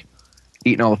like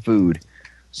eating all the food.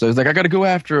 So he's like, I gotta go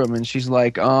after him, and she's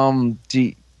like,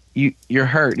 you're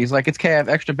hurt. He's like, it's okay, I have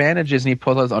extra bandages, and he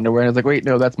pulls out his underwear, and he's like, wait,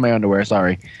 no, that's my underwear,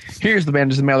 sorry. Here's the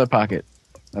bandages in my other pocket.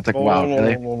 That's like, wow,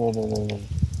 really?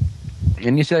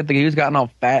 And you see like the dude's gotten all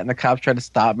fat, and the cops tried to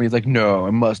stop him. He's like, no,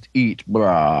 I must eat,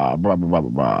 blah, blah, blah, blah,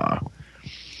 blah.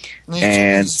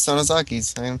 And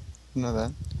Sonozaki's, I know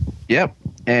that. Yep.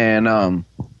 And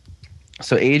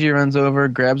so AG runs over,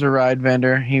 grabs a ride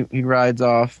vendor, he rides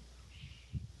off.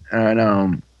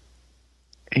 And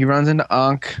he runs into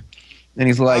Ankh, and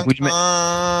he's like, would you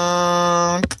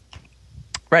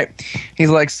right. He's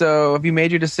like, so have you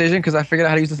made your decision? Because I figured out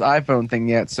how to use this iPhone thing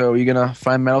yet. So are you going to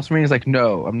find metals for me? He's like,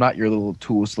 no, I'm not your little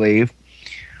tool slave.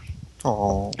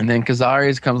 Oh. And then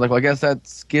Kazari's comes like, well, I guess that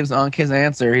gives Ankh his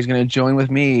answer. He's going to join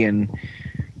with me and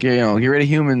get rid of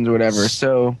humans or whatever.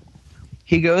 So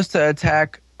he goes to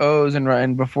attack Oz,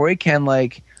 and before he can,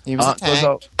 like,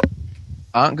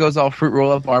 Ankh goes all fruit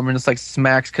roll up arm and just like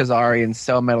smacks Kazari, and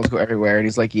cell metals go everywhere. And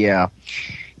he's like, yeah,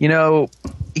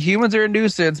 humans are a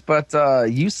nuisance, but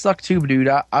you suck too, dude.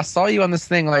 I saw you on this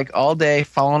thing like all day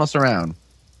following us around.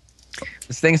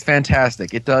 This thing's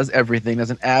fantastic. It does everything.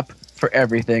 There's an app for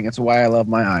everything. It's why I love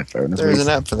my iPhone. There's an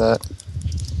app for that.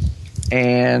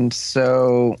 And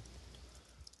so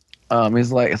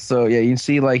he's like, so yeah, you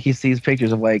see like he sees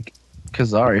pictures of like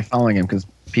Kazari following him because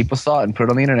people saw it and put it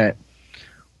on the internet.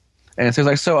 And so he's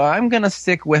like, so I'm going to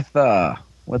stick with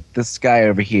this guy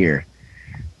over here.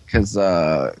 Because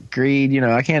Greed,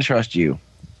 I can't trust you.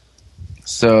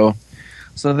 So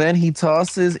then he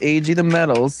tosses AG the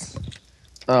medals.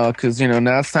 Because,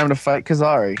 now it's time to fight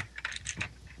Kazari.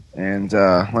 And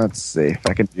let's see if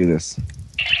I can do this.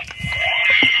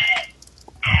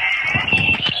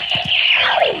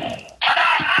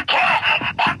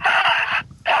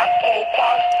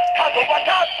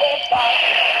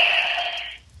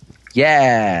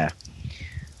 Yeah.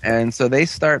 And so they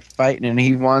start fighting, and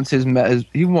he wants his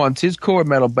core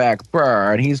metal back,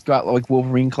 brr. And he's got like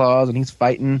Wolverine claws, and he's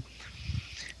fighting.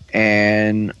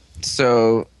 And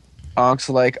so Ank's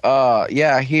like,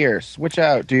 yeah, here, switch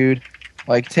out, dude.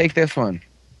 Like, take this one.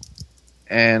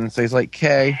 And so he's like,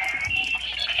 okay.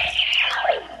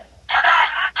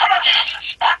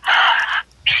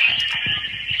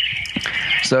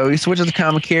 So he switches to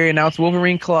Kamakiri, and now it's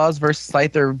Wolverine claws versus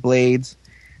Scyther blades.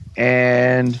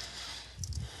 And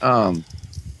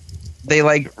they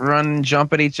like run and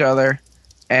jump at each other,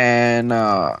 and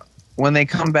when they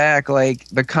come back, like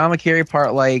the Kamakiri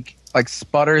part like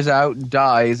sputters out and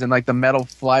dies, and like the metal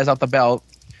flies out the belt,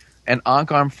 and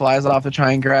Ankarm flies off to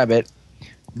try and grab it,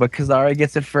 but Kazari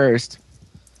gets it first,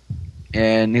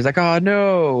 and he's like, oh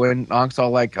no, and Ank's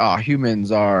all like, oh,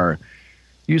 humans are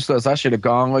useless, I should have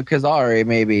gone with Kazari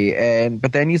maybe.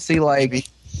 But then you see like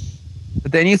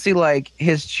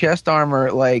his chest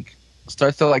armor like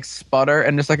starts to like sputter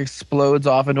and just like explodes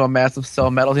off into a massive cell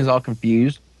of metal. He's all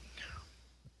confused.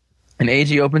 And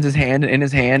AG opens his hand, and in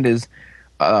his hand is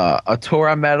a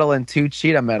Tora medal and 2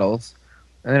 Cheetah medals.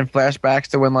 And then flashbacks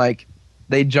to when like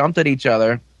they jumped at each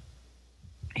other.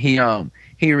 He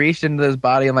reached into his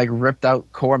body and like ripped out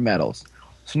core medals.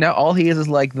 So now all he is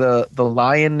like the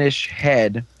lionish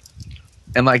head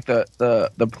and like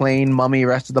the plain mummy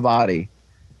rest of the body.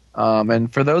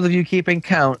 And for those of you keeping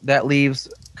count, that leaves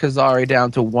Kazari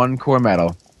down to 1 core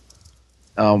medal.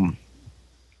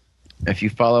 If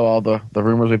you follow all the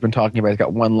rumors we've been talking about, he's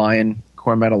got 1 lion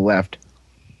core medal left.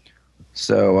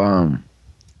 So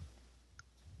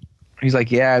he's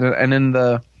like, yeah, and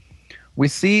then we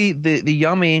see the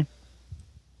Yummy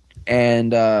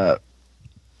and the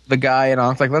guy, and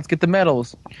Ank's like, let's get the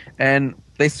medals, and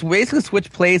they basically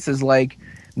switch places. Like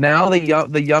now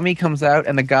the Yummy comes out,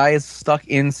 and the guy is stuck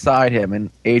inside him, and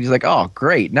AG's like, oh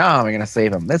great, now how am I gonna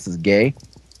save him? This is gay.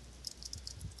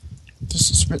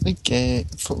 This is really gay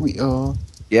for we all.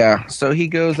 Yeah, so he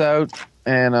goes out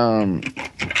and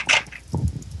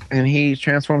he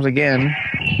transforms again.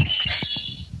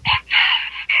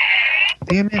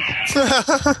 Damn it.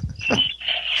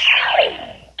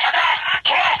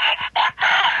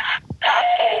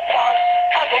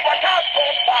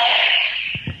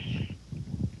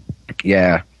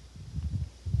 Yeah.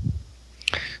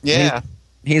 Yeah.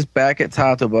 He's back at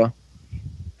Tatuba,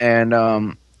 and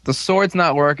the sword's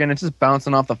not working. It's just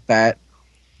bouncing off the fat.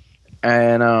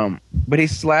 And but he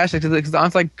slashes because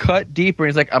Ank's like, cut deeper.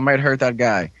 He's like, I might hurt that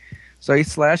guy. So he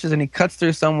slashes and he cuts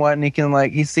through somewhat, and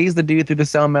he sees the dude through the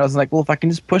cell metals and like, well, if I can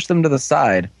just push them to the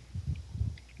side.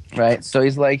 Right? So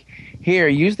he's like, here,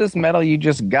 use this metal you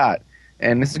just got.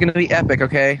 And this is gonna be epic,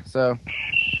 okay? So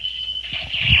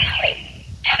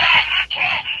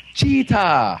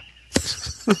Cheetah.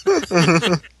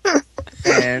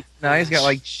 And now he's got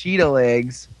like cheetah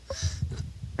legs,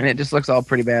 and it just looks all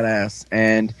pretty badass.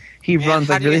 And he runs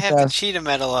like really fast. How do you have the cheetah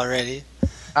medal already?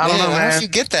 I don't know, man. How did you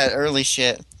get that early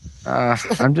shit?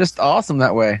 I'm just awesome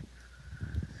that way.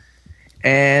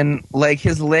 And like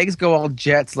his legs go all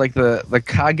jets, like the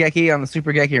Kageki on the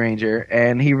Super Geki Ranger,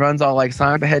 and he runs all like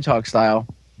Sonic the Hedgehog style.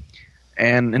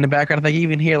 And in the background, I think you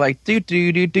even hear like do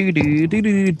do do do do do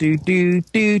do do do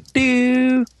do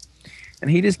do. And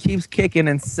he just keeps kicking,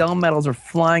 and cell metals are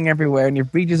flying everywhere. And he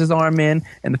reaches his arm in,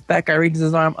 and the fat guy reaches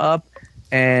his arm up,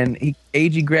 and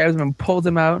AG grabs him and pulls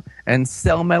him out, and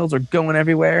cell metals are going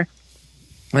everywhere.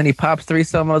 And he pops 3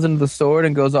 cell metals into the sword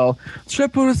and goes all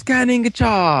triple scanning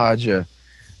charge,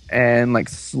 and like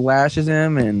slashes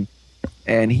him,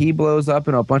 and he blows up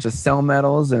in a bunch of cell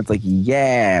metals, and it's like,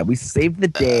 yeah, we saved the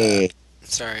day.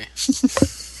 Sorry.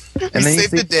 And then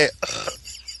saved the day.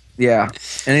 Yeah,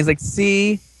 and he's like,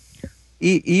 see.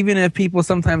 Even if people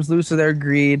sometimes lose to their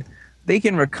greed, they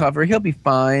can recover. He'll be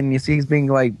fine. You see, he's being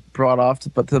like brought off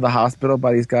to the hospital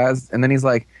by these guys, and then he's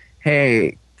like,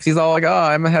 "Hey," he's all like, "Oh,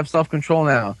 I'm gonna have self-control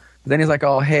now." But then he's like,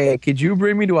 "Oh, hey, could you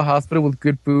bring me to a hospital with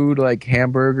good food, like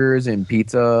hamburgers and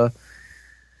pizza?"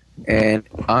 And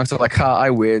Ank's like, "Ha,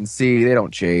 I win. See, they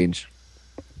don't change."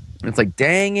 And it's like,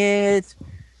 dang it!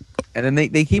 And then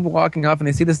they keep walking off, and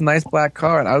they see this nice black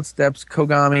car, and out steps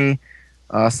Kogami.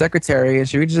 Secretary, and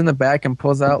she reaches in the back and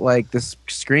pulls out like this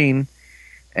screen,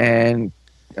 and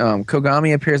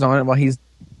Kogami appears on it while he's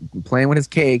playing with his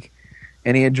cake,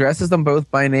 and he addresses them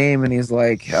both by name, and he's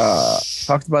like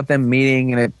talks about them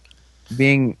meeting and it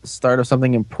being start of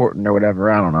something important or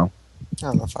whatever. I don't know.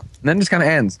 Fuck. And then it just kind of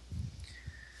ends.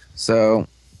 So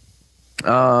it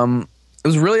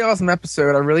was a really awesome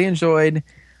episode. I really enjoyed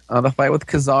the fight with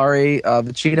Kazari,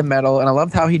 the cheetah medal, and I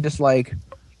loved how he just like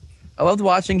I loved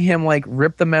watching him like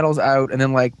rip the metals out, and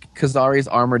then like Kazari's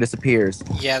armor disappears.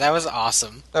 Yeah, that was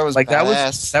awesome. That was Like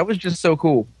badass. that was just so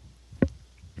cool.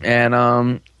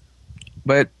 And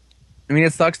but I mean,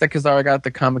 it sucks that Kazari got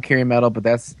the Kamakiri medal, but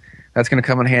that's going to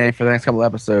come in handy for the next couple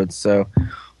episodes. So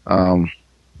we'll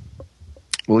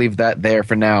leave that there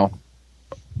for now.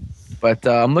 But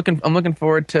I'm looking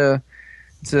forward to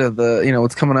the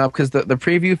what's coming up, because the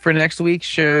preview for next week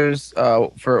shows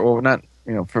for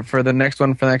the next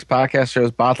one, for the next podcast,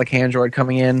 shows Bothlick Handroid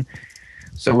coming in.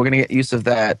 So we're gonna get use of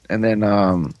that, and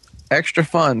then extra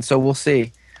fun. So we'll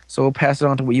see. So we'll pass it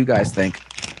on to what you guys think.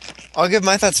 I'll give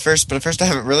my thoughts first, but first I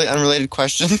have a really unrelated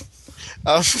question.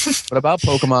 What about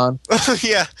Pokemon?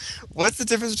 Yeah. What's the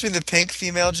difference between the pink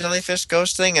female jellyfish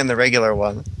ghost thing and the regular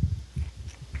one?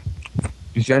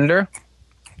 Gender?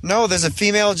 No, there's a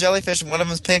female jellyfish, and one of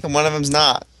them's pink and one of them's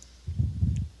not.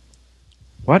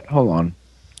 What? Hold on.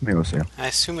 Let me go see. I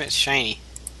assume it's shiny.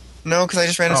 No, because I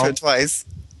just ran into Oh. it twice.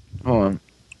 Hold on.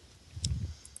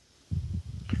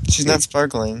 She's not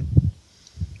sparkling.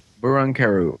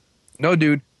 Burankaru. No,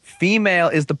 dude. Female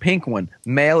is the pink one.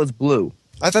 Male is blue.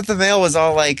 I thought the male was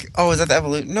all like, oh, is that the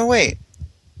evolution? No, wait.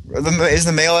 Is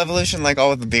the male evolution like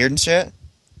all with the beard and shit?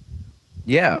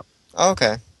 Yeah. Oh,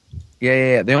 okay.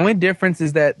 Yeah. The only difference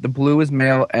is that the blue is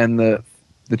male and the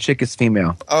chick is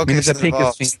female. Okay, I mean, so the pink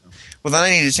evolves. is female. Well, then I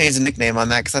need to change the nickname on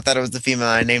that because I thought it was the female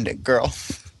and I named it girl.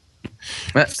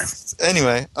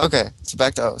 Anyway, okay, so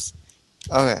back to O's.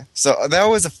 Okay, so that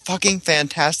was a fucking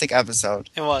fantastic episode.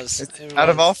 It was. It Out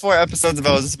of was. all 4 episodes of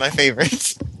O's, it's my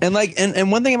favorite. And like,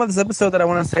 and one thing about this episode that I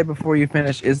want to say before you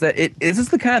finish is that this is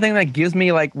the kind of thing that gives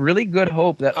me like really good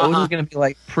hope that O's is going to be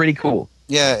like pretty cool.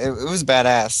 Yeah, it was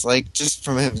badass. Like, just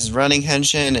from his running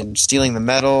henshin and stealing the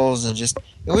medals, and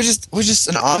it was just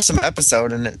an awesome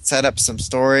episode, and it set up some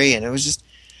story, and it was just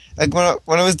like when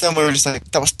it was done, we were just like,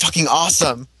 that was fucking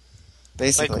awesome.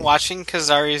 Basically, Like, watching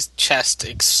Kazari's chest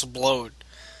explode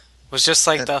was just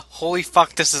like the holy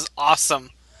fuck, this is awesome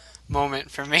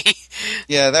moment for me.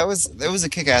 yeah, it was a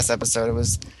kick-ass episode. It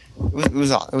was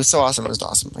so awesome. It was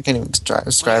awesome. I can't even describe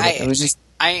it. It was just.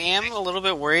 I am a little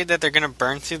bit worried that they're gonna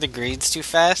burn through the greeds too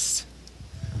fast.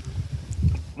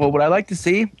 Well, what I like to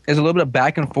see is a little bit of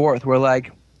back and forth where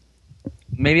like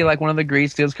maybe like one of the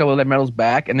greeds steals a couple of their medals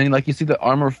back, and then like you see the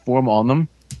armor form on them.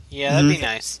 Yeah, that'd be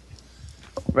nice.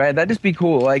 Right, that'd just be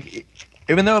cool. Like,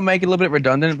 even though it might get a little bit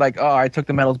redundant, like, oh, I took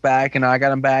the medals back and I got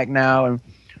them back now,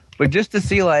 but just to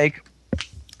see like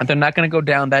that they're not going to go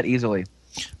down that easily.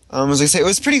 As I say, it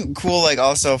was pretty cool. Like,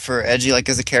 also for Edgy, like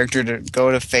as a character, to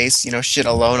go to face shit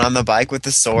alone on the bike with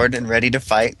the sword and ready to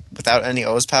fight without any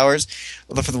O's powers.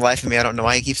 Although for the life of me, I don't know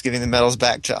why he keeps giving the medals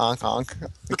back to Ankh Ankh,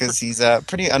 because he's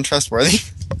pretty untrustworthy.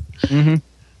 Mm-hmm.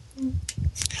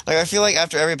 Like, I feel like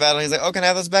after every battle, he's like, "Oh, can I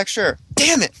have those back?" Sure.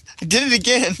 Damn it! I did it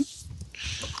again.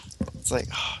 It's like,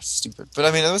 oh, stupid. But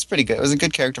I mean, it was pretty good. It was a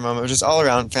good character moment. It was just all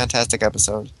around fantastic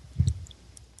episode.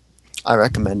 I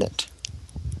recommend it.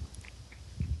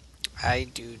 I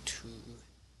do too.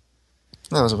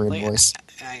 That was a weird Like, voice.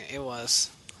 It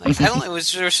was. Like, I don't. There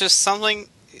was just something.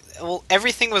 Well,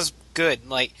 everything was good.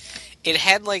 Like, it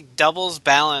had like doubles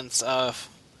balance of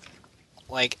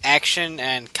like action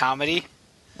and comedy.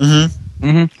 Mm-hmm.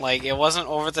 Mm-hmm. Like, it wasn't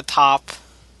over the top.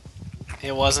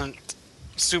 It wasn't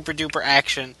super duper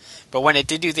action. But when it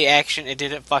did do the action, it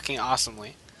did it fucking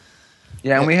awesomely.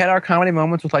 Yeah, and we had our comedy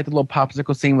moments with like the little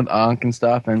popsicle scene with Ankh and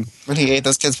stuff, and When he ate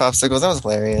those kids' popsicles, that was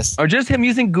hilarious. or just him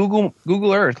using Google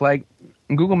Earth, like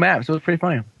Google Maps. It was pretty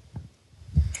funny.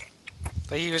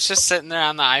 But he was just sitting there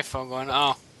on the iPhone going,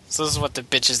 "Oh, so this is what the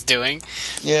bitch is doing."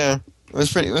 Yeah, it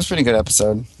was pretty good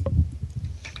episode.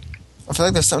 I feel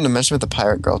like there's something to mention with the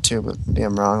pirate girl too, but maybe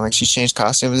I'm wrong. Like, she changed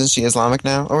costumes. Isn't she Islamic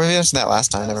now? Or maybe I mentioned that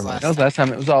last time. Never mind. That was last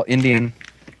time. It was all Indian.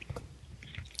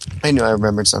 I knew I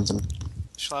remembered something.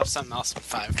 She'll have something else in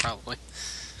 5, probably.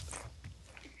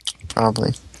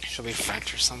 Probably. She'll be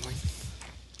French or something.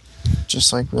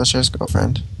 Just like Wheelshare's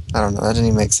girlfriend. I don't know. That didn't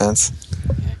even make sense.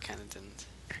 Yeah, it kind of didn't.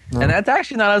 No. And that's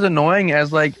actually not as annoying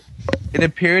as like it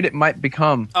appeared it might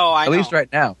become. Oh, I At know. least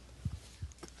right now.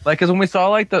 Like, because when we saw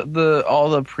like the all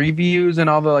the previews and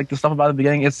all the like the stuff about the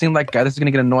beginning, it seemed like, God, this is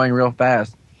gonna get annoying real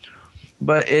fast.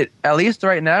 But it, at least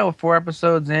right now, with 4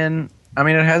 episodes in, I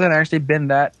mean, it hasn't actually been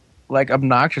that like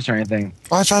obnoxious or anything.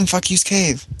 Oh, I found Fuck You's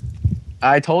cave.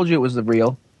 I told you it was the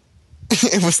real.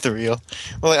 It was the real.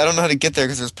 Well, I don't know how to get there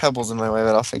because there's pebbles in my way,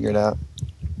 but I'll figure it out.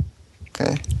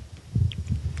 Okay.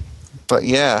 But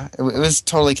yeah, it was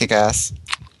totally kick-ass.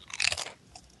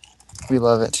 We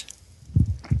love it.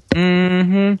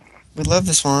 Mm-hmm. We love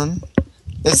this one.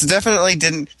 This definitely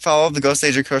didn't follow the Ghost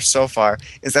Ager course so far.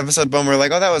 It's episode 1, we're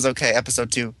like, oh, that was okay. Episode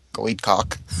 2, go eat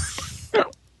cock.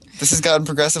 This has gotten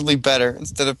progressively better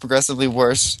instead of progressively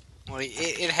worse. Well,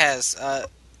 it has.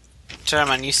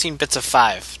 Jeremiah, you've seen bits of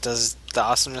 5. Does the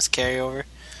awesomeness carry over?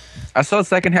 I saw the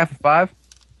second half of 5.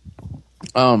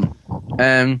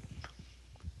 And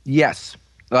yes,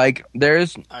 like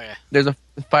there's Okay. a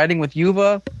fighting with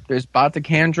Yuva. There's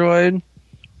Batacandroid,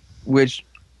 which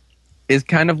is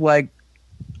kind of like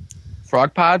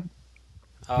Frogpod,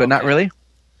 Oh, but not okay. really.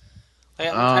 Like,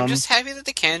 I'm Um, just happy that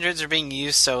the Candroids are being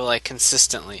used so like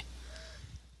consistently.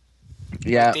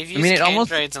 Yeah, They've I used mean it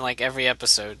Candroids in like every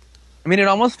episode.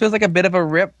 almost feels like a bit of a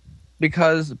rip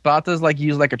because Bata's like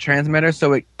used like a transmitter,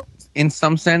 so it, in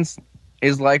some sense,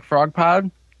 is like Frogpod.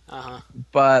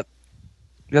 But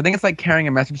I think it's like carrying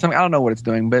a message or something. I don't know what it's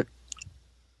doing, but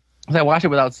I watched it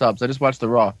without subs. I just watched the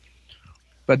raw.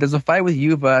 But there's a fight with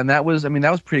Yuva, and that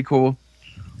was pretty cool.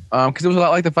 Because it was a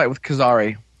lot like the fight with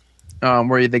Kazari,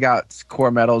 where they got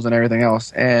core medals and everything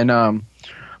else. And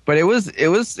but it was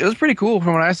pretty cool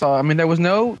from what I saw. I mean, there was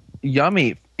no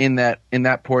Yummy in that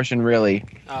portion really.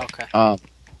 Oh, okay.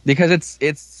 Because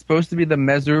it's supposed to be the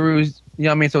Mezuru's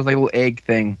Yummy, so it's like a little egg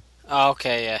thing. Oh,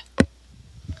 okay, yeah.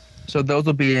 So those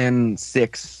will be in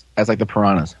 6 as like the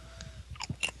piranhas.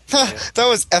 That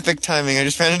was epic timing. I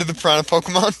just ran into the piranha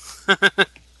Pokemon.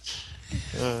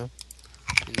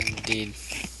 Indeed.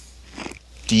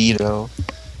 Dido.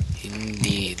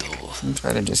 Indeed. I'm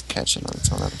trying to just catch it on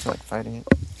its own. I don't feel like fighting it.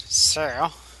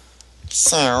 So,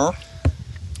 So,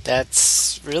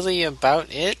 that's really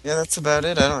about it. yeah, that's about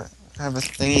it. I don't have a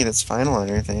thingy that's final or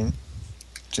anything.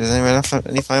 Does anyone have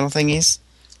any final thingies?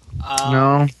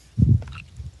 No.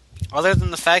 Other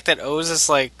than the fact that O's is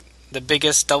like the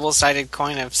biggest double-sided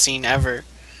coin I've seen ever.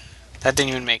 That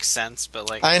didn't even make sense, but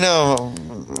like... I know.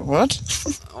 What?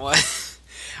 What?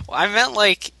 Well, I meant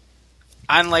like...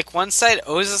 On like one side,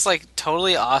 O's is like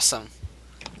totally awesome.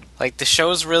 Like the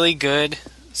show's really good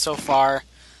so far.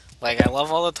 Like I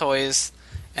love all the toys.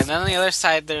 And then on the other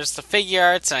side, there's the figure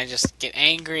arts, and I just get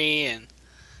angry and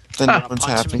Then I no want one's to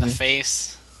punch him in happy. the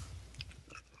face.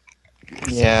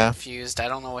 Yeah. Confused. I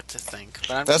don't know what to think.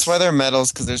 But I'm That's just, why they're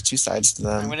medals, because there's 2 sides to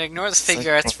I'm them. gonna ignore the It's like-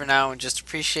 figure arts for now and just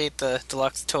appreciate the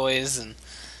deluxe toys and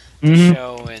the Mhm.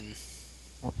 show and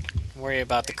worry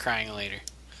about the crying later.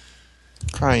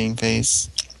 Crying face.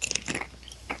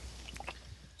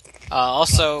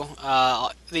 Also,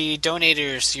 the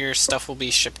donators, your stuff will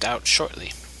be shipped out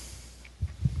shortly.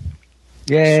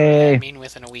 Yay! I mean,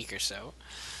 within a week or so.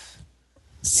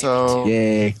 So,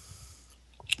 Yay!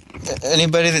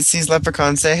 anybody that sees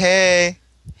Leprechaun say, hey!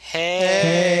 Hey.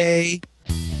 Hey!